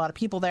not a lot of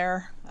people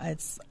there.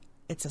 It's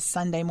a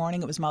Sunday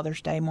morning. It was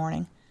Mother's Day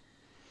morning.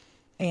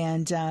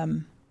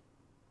 And,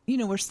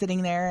 we're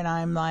sitting there, and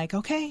I'm like,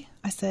 okay.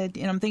 I said,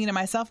 I'm thinking to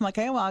myself, I'm like,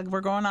 hey, well,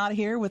 we're going out of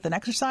here with an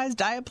exercise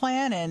diet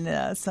plan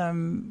and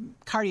some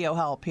cardio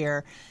help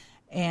here.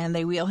 And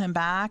they wheel him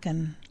back,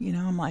 and,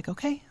 I'm like,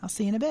 okay, I'll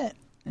see you in a bit.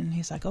 And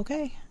he's like,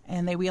 okay.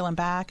 And they wheel him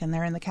back, and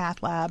they're in the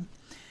cath lab.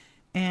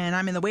 And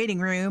I'm in the waiting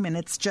room, and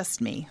it's just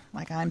me.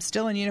 Like, I'm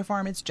still in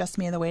uniform. It's just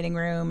me in the waiting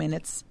room, and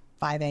it's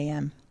 5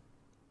 a.m.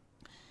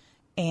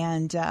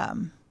 And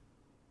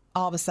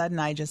all of a sudden,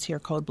 I just hear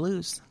code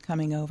blues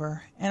coming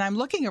over. And I'm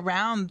looking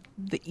around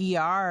the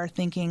ER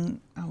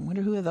thinking, I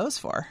wonder who are those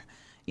for?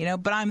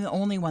 But I'm the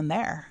only one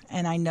there.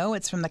 And I know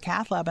it's from the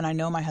cath lab, and I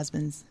know my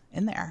husband's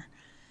in there.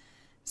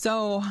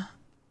 So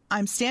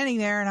I'm standing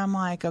there, and I'm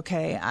like,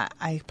 okay,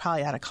 I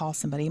probably ought to call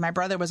somebody. My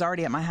brother was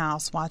already at my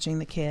house watching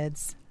the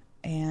kids,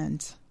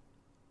 and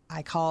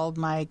I called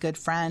my good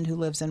friend who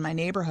lives in my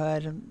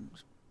neighborhood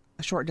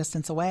a short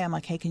distance away. I'm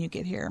like, hey, can you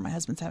get here? My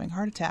husband's having a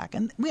heart attack.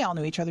 And we all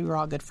knew each other. We were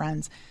all good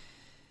friends.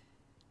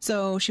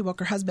 So she woke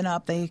her husband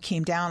up. They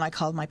came down. I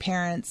called my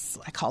parents.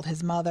 I called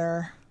his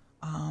mother.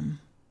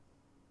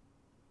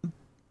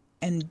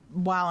 And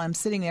while I'm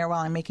sitting there,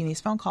 while I'm making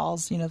these phone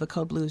calls, the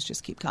code blues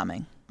just keep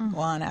coming,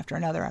 one after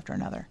another after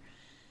another.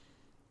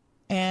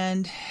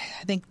 And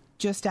I think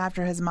just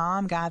after his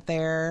mom got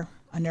there,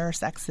 a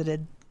nurse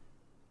exited,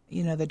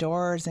 the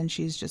doors, and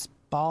she's just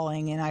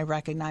bawling. And I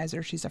recognize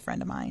her. She's a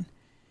friend of mine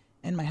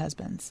and my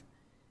husband's.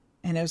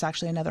 And it was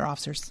actually another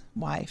officer's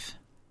wife.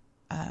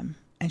 And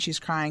she's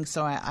crying,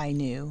 so I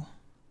knew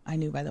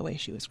by the way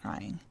she was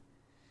crying.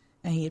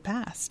 And he had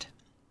passed.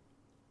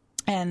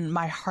 And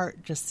my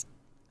heart just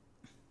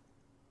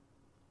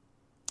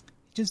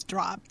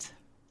dropped.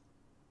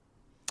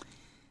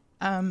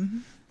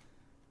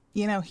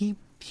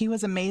 He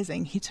was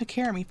amazing. He took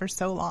care of me for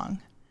so long,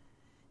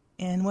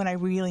 and when I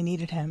really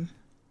needed him.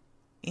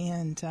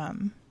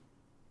 And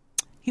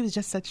he was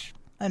just such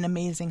an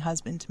amazing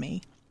husband to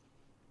me.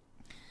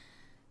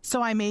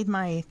 So I made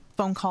my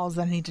phone calls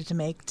that I needed to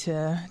make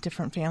to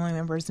different family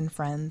members and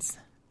friends.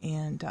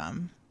 And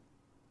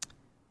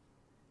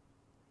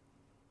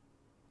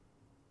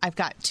I've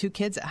got 2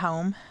 kids at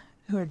home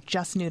who are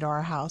just new to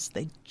our house.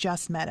 They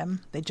just met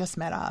him. They just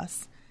met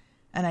us.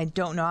 And I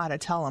don't know how to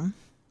tell them.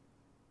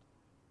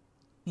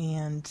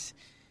 And,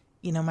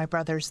 my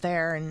brother's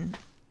there. And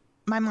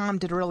my mom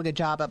did a really good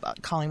job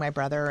about calling my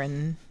brother.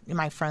 And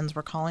my friends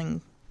were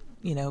calling,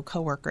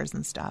 coworkers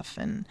and stuff.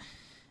 And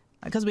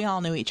because we all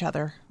knew each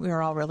other. We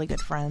were all really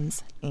good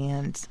friends.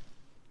 And,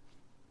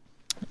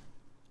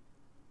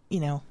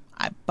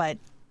 but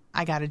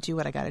I got to do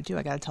what I got to do.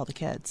 I got to tell the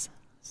kids.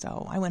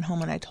 So I went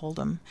home and I told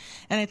them.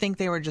 And I think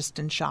they were just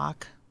in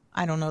shock.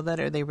 I don't know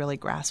that they really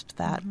grasped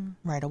that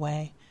right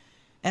away.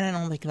 And I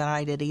don't think that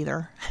I did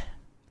either.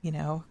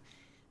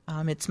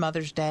 It's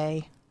Mother's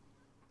Day.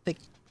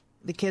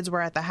 The kids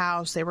were at the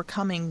house. They were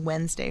coming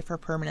Wednesday for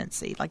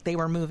permanency. Like they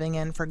were moving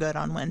in for good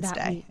on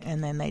Wednesday.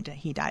 And then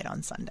he died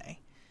on Sunday.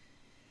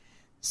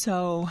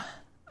 So,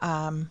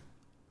 and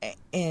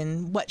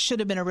what should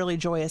have been a really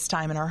joyous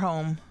time in our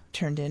home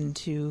turned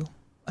into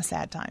a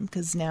sad time,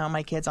 because now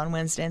my kids on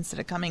Wednesday, instead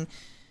of coming,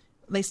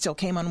 they still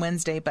came on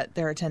Wednesday, but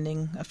they're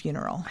attending a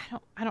funeral.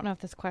 I don't know if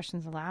this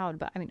question's allowed,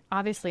 but I mean,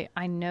 obviously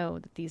I know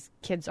that these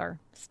kids are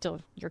still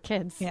your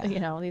kids.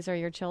 Yeah. These are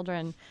your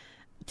children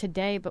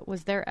today, but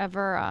was there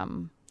ever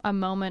a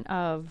moment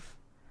of,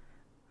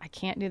 I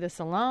can't do this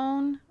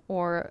alone,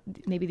 or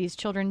maybe these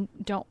children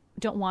don't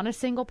want a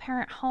single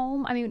parent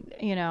home? I mean,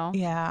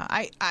 Yeah,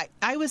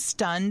 I was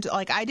stunned.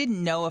 Like, I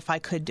didn't know if I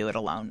could do it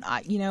alone.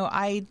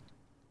 I'd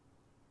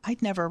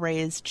never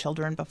raised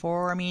children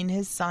before. I mean,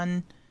 his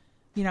son,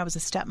 I was a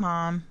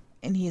stepmom,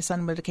 and his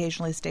son would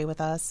occasionally stay with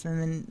us.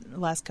 And then the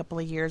last couple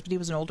of years, but he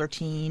was an older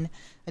teen.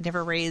 I'd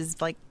never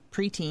raised like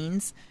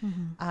preteens.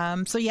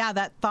 So yeah,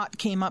 that thought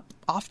came up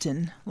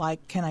often.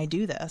 Like, can I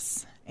do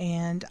this?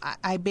 And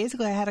I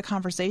basically had a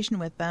conversation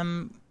with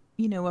them,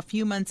 a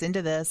few months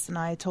into this, and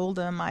I told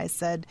them, I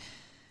said,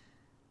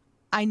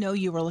 I know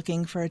you were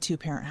looking for a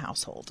 2-parent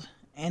household,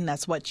 and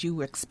that's what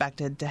you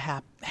expected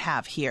to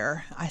have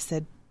here. I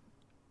said,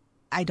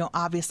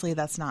 obviously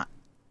that's not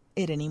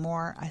it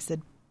anymore. I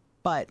said,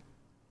 but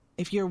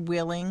if you're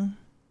willing,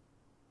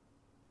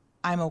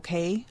 I'm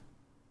okay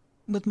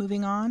with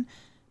moving on.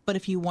 But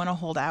if you want to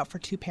hold out for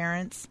 2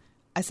 parents,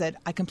 I said,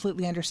 I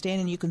completely understand,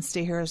 and you can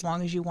stay here as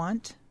long as you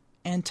want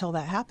until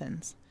that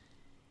happens.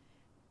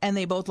 And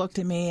they both looked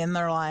at me and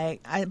they're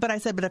like, but I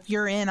said, but if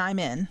you're in, I'm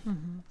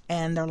in.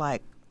 And they're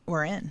like,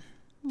 we're in.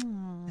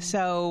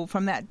 So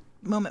from that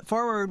moment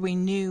forward, we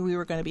knew we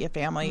were going to be a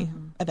family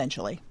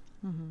eventually.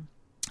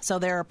 So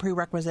there are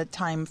prerequisite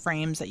time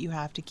frames that you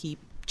have to keep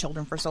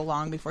children for so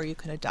long before you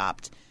can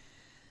adopt.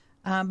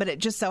 But it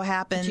just so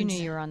happened. But you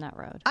knew you were on that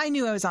road. I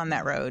knew I was on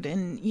that road.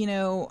 And,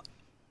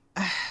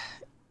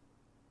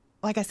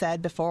 like I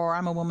said before,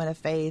 I'm a woman of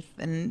faith,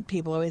 and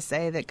people always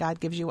say that God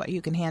gives you what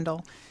you can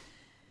handle.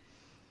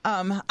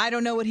 I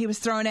don't know what he was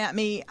throwing at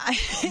me.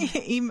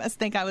 He must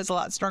think I was a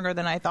lot stronger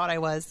than I thought I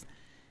was.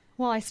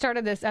 Well, I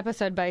started this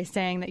episode by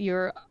saying that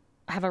you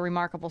have a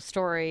remarkable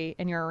story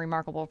and you're a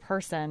remarkable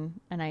person.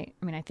 And I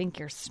think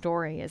your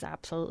story is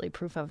absolutely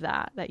proof of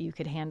that you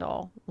could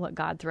handle what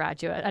God threw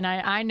at you. And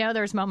I know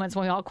there's moments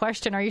when we all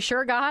question, are you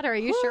sure, God? Are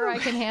you sure I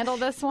can handle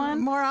this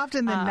one? More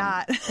often than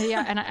not.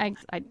 Yeah, and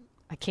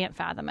I can't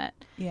fathom it.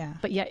 Yeah.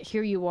 But yet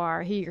here you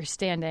are, here you're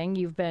standing.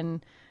 You've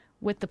been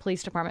with the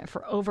police department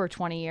for over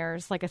 20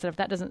 years. Like I said,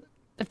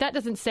 if that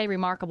doesn't say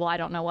remarkable, I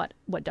don't know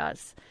what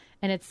does.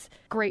 And it's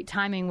great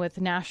timing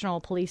with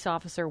National Police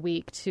Officer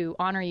Week to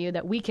honor you,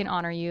 that we can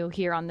honor you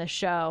here on this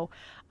show.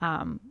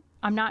 I'm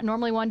not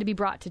normally one to be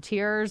brought to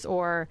tears,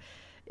 or,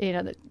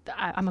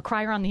 I'm a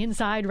crier on the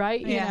inside,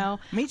 right? Yeah,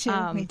 me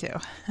too. Me too.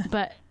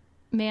 But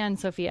man,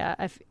 Sophia,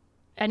 if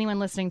anyone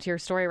listening to your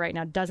story right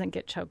now doesn't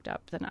get choked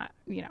up, then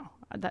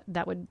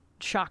that would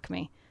shock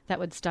me. That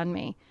would stun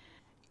me.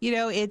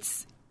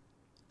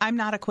 I'm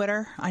not a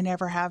quitter. I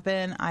never have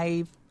been.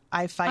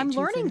 I fight. I'm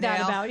learning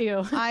that about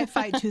you. I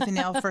fight tooth and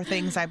nail for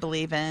things I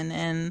believe in,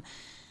 and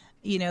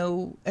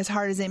as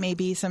hard as it may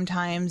be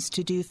sometimes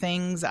to do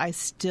things, I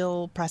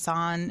still press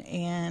on.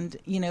 And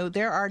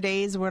there are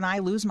days when I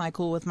lose my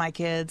cool with my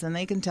kids, and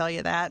they can tell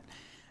you that.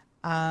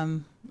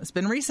 It's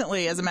been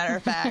recently, as a matter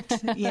of fact.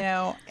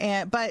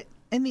 But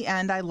in the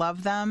end, I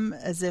love them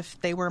as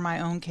if they were my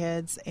own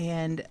kids,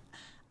 and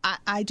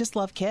I just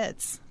love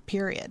kids.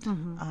 Period.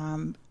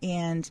 Mm-hmm.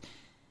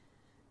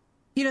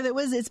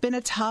 It's been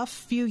a tough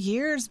few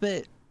years,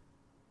 but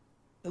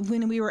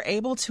when we were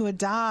able to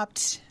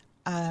adopt,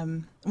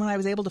 when I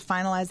was able to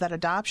finalize that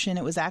adoption,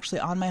 it was actually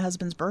on my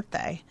husband's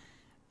birthday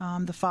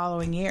the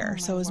following year.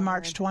 So it was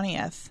March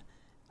 20th.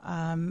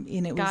 And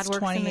it God was works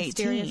 2018. in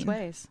mysterious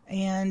ways.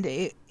 And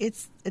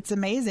it's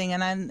amazing.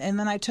 And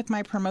then I took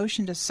my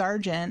promotion to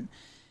sergeant,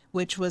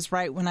 which was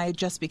right when I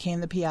just became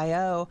the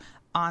PIO,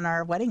 on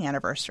our wedding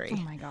anniversary.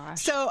 Oh my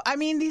gosh. So,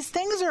 these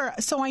things are,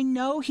 so I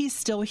know he's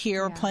still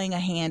here playing a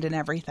hand in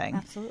everything.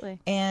 Absolutely.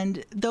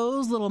 And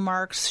those little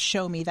marks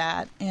show me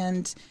that.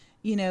 And,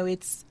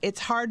 it's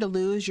hard to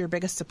lose your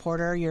biggest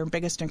supporter, your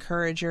biggest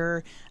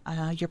encourager,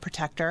 your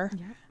protector.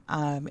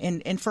 Yeah.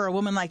 And for a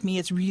woman like me,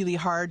 it's really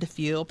hard to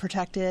feel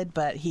protected,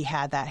 but he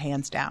had that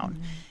hands down.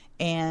 Mm-hmm.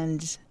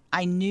 And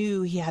I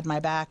knew he had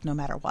my back no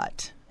matter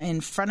what.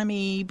 In front of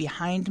me,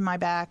 behind my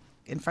back,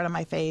 in front of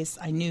my face,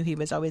 I knew he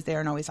was always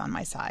there and always on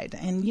my side.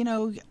 And, you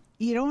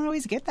don't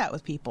always get that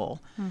with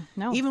people.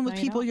 No. Even with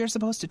people you're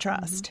supposed to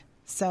trust. Mm-hmm.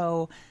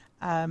 So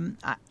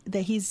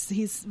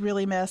he's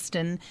really missed.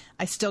 And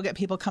I still get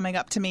people coming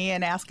up to me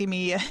and asking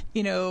me,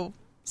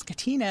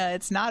 Skatina,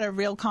 it's not a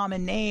real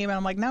common name. And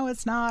I'm like, no,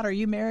 it's not. Are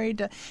you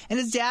married? And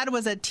his dad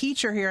was a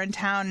teacher here in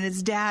town, and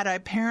his dad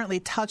apparently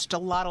touched a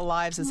lot of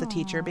lives as a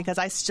teacher, because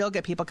I still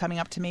get people coming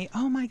up to me.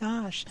 Oh, my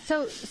gosh.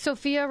 So,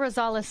 Sofia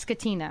Rosales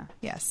Skatina.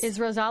 Yes. Is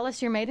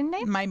Rosales your maiden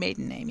name? My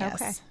maiden name,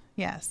 yes. Okay.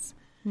 Yes.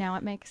 Now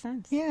it makes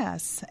sense.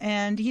 Yes.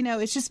 And,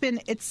 it's just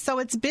been,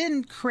 it's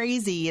been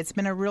crazy. It's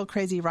been a real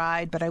crazy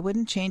ride, but I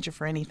wouldn't change it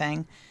for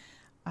anything.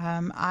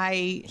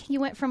 You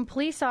went from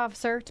police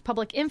officer to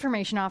public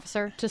information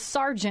officer to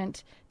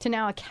sergeant to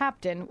now a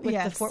captain with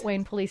the Fort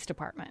Wayne Police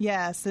Department.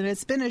 Yes, and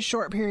it's been a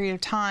short period of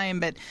time,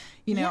 but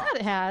yeah,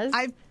 it has.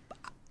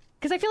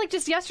 Because I feel like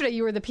just yesterday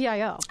you were the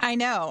PIO. I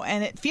know,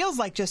 and it feels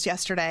like just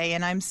yesterday.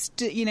 And I'm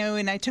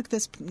and I took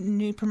this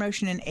new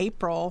promotion in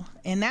April,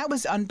 and that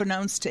was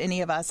unbeknownst to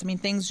any of us.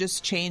 Things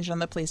just changed on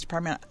the police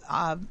department.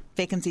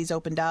 Vacancies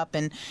opened up,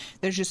 and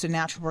there's just a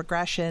natural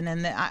progression.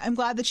 And I'm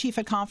glad the chief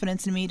had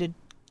confidence in me to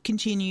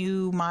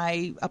continue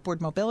my upward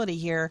mobility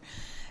here,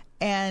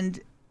 and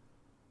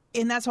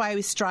that's why I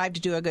always strive to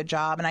do a good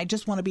job. And I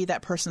just want to be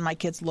that person my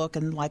kids look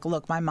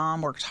my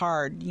mom works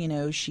hard.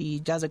 She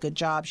does a good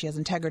job. She has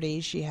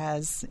integrity. She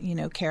has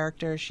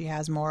character. She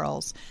has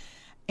morals.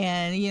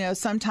 And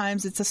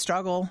sometimes it's a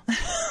struggle.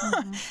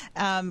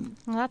 Mm-hmm.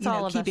 Well, that's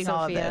all of keeping us,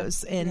 all of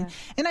those. And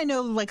I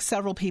know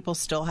several people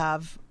still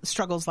have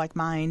struggles like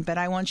mine, but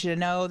I want you to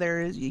know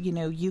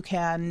you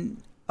can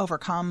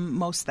overcome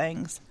most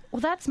things. Well,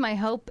 that's my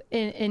hope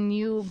in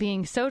you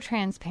being so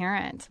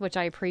transparent, which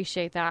I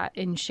appreciate that,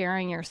 in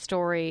sharing your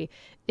story,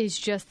 is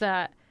just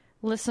that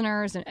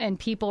listeners and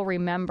people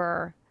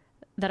remember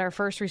that our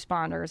first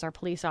responders, our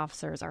police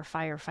officers, our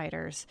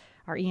firefighters,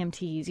 our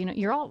EMTs,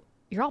 you're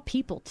all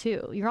people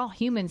too. You're all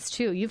humans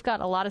too. You've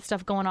got a lot of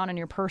stuff going on in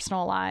your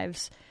personal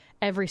lives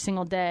every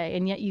single day,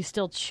 and yet you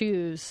still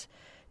choose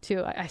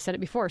to, I said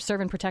it before, serve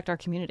and protect our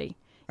community.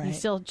 Right. You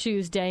still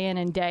choose day in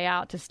and day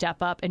out to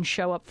step up and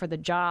show up for the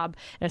job.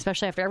 And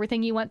especially after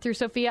everything you went through,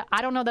 Sofia,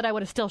 I don't know that I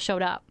would have still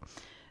showed up.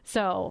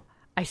 So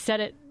I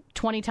said it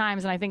 20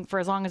 times, and I think for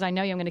as long as I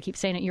know you, I'm going to keep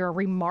saying it. You're a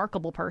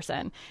remarkable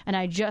person. And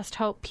I just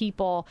hope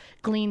people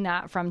glean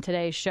that from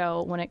today's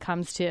show when it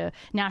comes to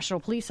National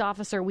Police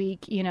Officer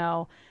Week,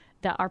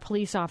 that our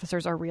police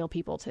officers are real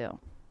people too.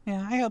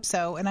 Yeah, I hope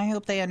so. And I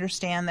hope they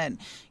understand that,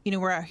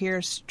 we're out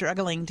here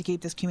struggling to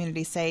keep this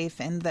community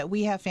safe, and that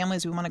we have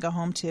families we want to go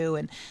home to.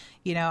 And,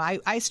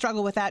 I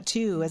struggle with that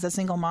too, as a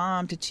single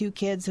mom to two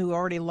kids who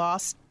already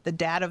lost the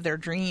dad of their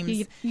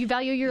dreams. You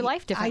value your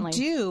life differently. I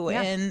do.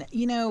 Yeah. And,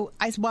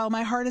 while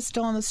my heart is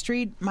still on the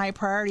street, my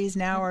priorities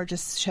now are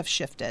just have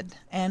shifted.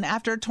 And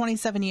after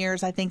 27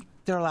 years, I think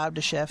they're allowed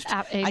to shift.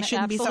 I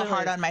shouldn't be so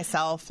hard on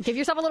myself. Give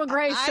yourself a little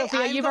grace,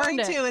 Sofia. You've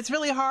earned it. It's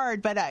really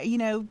hard, but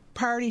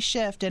priorities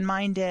shift, and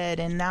mine did.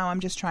 And now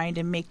I'm just trying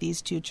to make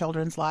these two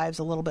children's lives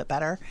a little bit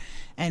better,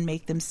 and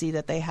make them see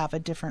that they have a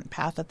different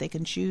path that they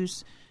can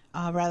choose,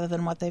 rather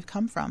than what they've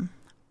come from.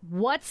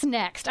 What's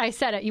next? I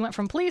said it. You went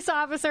from police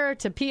officer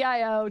to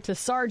PIO to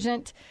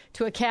sergeant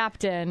to a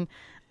captain.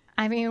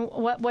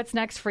 What's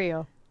next for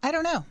you? I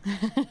don't know.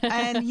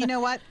 And you know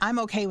what? I'm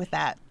okay with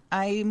that.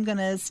 I'm going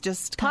to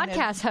just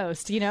podcast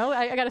host,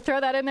 I got to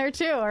throw that in there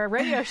too, or a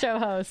radio show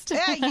host.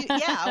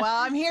 Yeah.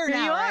 Well, I'm here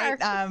now, you right?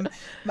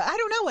 But I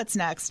don't know what's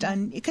next.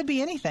 And it could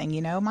be anything,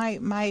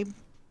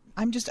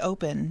 I'm just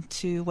open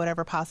to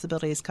whatever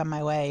possibilities come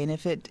my way. And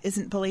if it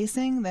isn't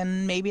policing,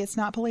 then maybe it's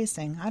not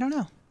policing. I don't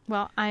know.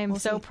 Well, I am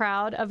so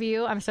proud of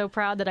you. I'm so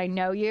proud that I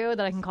know you,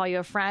 that I can call you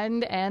a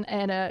friend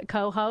and a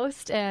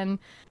co-host. And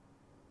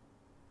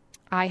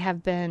I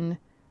have been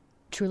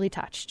truly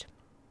touched,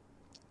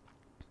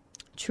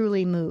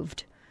 truly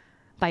moved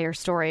by your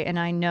story. And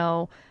I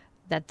know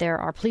that there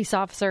are police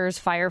officers,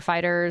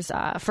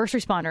 firefighters, first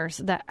responders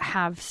that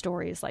have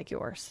stories like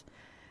yours,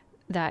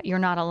 that you're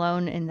not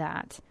alone in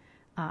that.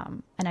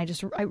 And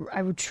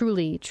I would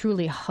truly,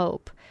 truly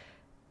hope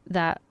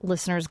that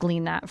listeners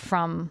glean that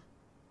from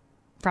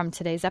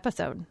today's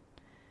episode,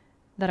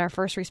 that our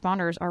first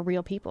responders are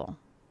real people,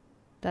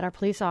 that our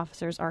police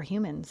officers are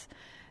humans,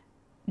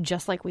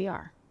 just like we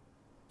are.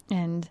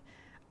 And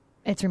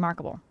it's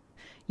remarkable.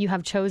 You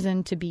have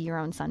chosen to be your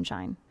own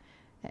sunshine,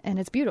 and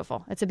it's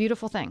beautiful. It's a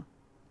beautiful thing.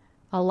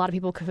 A lot of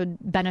people could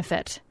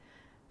benefit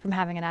from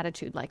having an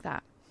attitude like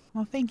that.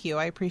 Well, thank you.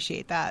 I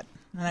appreciate that.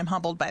 And I'm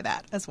humbled by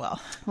that as well.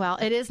 Well,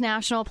 it is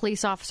National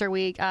Police Officer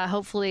Week.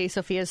 Hopefully,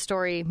 Sophia's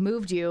story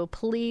moved you.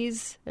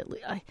 Please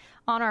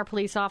honor our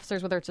police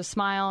officers, whether it's a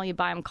smile, you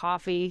buy them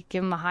coffee,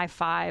 give them a high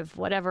five,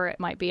 whatever it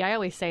might be. I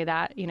always say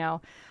that,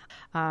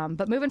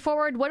 But moving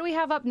forward, what do we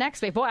have up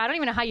next? Boy, I don't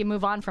even know how you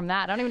move on from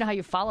that. I don't even know how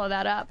you follow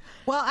that up.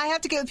 Well, I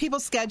have to get with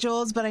people's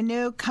schedules, but I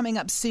know coming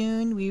up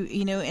soon,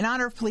 in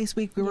honor of Police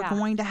Week, we were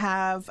going to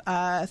have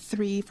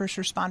 3 first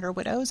responder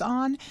widows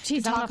on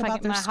to talk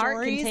about their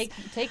stories. My heart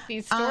can take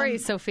these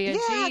stories, Sophia.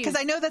 Yeah, because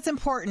I know that's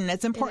important.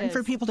 It's important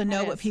for people to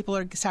know what people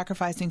are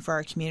sacrificing for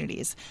our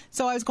communities.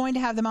 So I was going to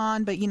have them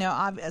on, but,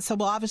 so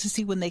we'll obviously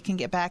see when they can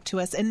get back to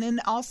us. And then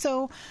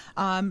also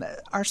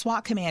our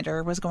SWAT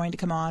commander was going to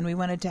come on. We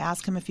wanted to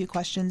ask him a few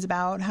questions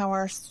about how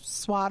our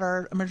SWAT,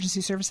 our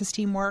emergency services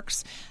team,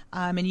 works.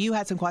 And you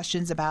had some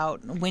questions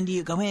about when do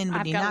you go in,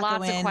 when do you not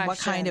go in, what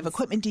kind of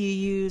equipment do you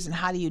use, and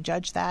how do you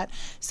judge that?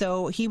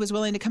 So he was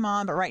willing to come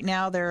on, but right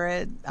now they're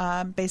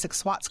at basic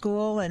SWAT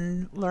school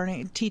and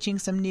teaching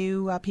some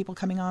new people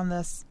coming on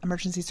this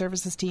emergency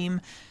services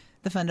team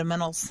the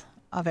fundamentals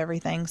of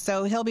everything.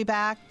 So he'll be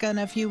back in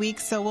a few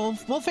weeks. So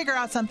we'll figure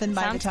out something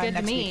by the time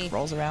next week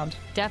rolls around.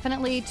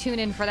 Definitely tune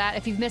in for that.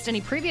 If you've missed any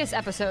previous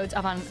episodes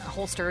of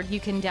Unholstered, you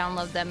can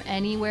download them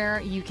anywhere.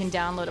 You can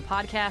download a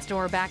podcast, or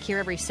we're back here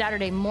every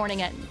Saturday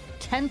morning at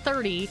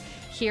 10:30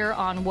 here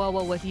on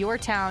WOWO with your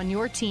town,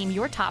 your team,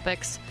 your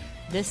topics.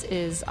 This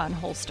is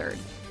Unholstered.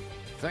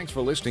 Thanks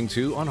for listening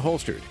to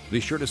Unholstered. Be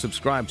sure to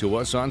subscribe to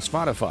us on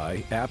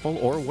Spotify, Apple,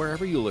 or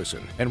wherever you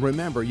listen. And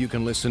remember, you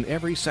can listen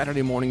every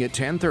Saturday morning at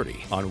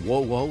 10:30 on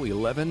WOWO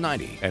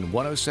 1190 and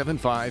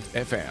 107.5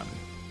 FM.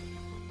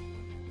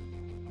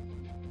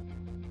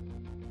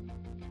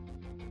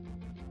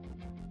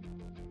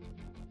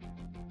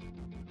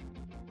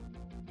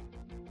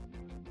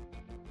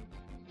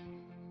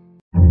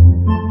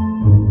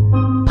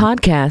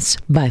 Podcasts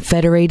by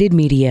Federated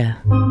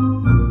Media.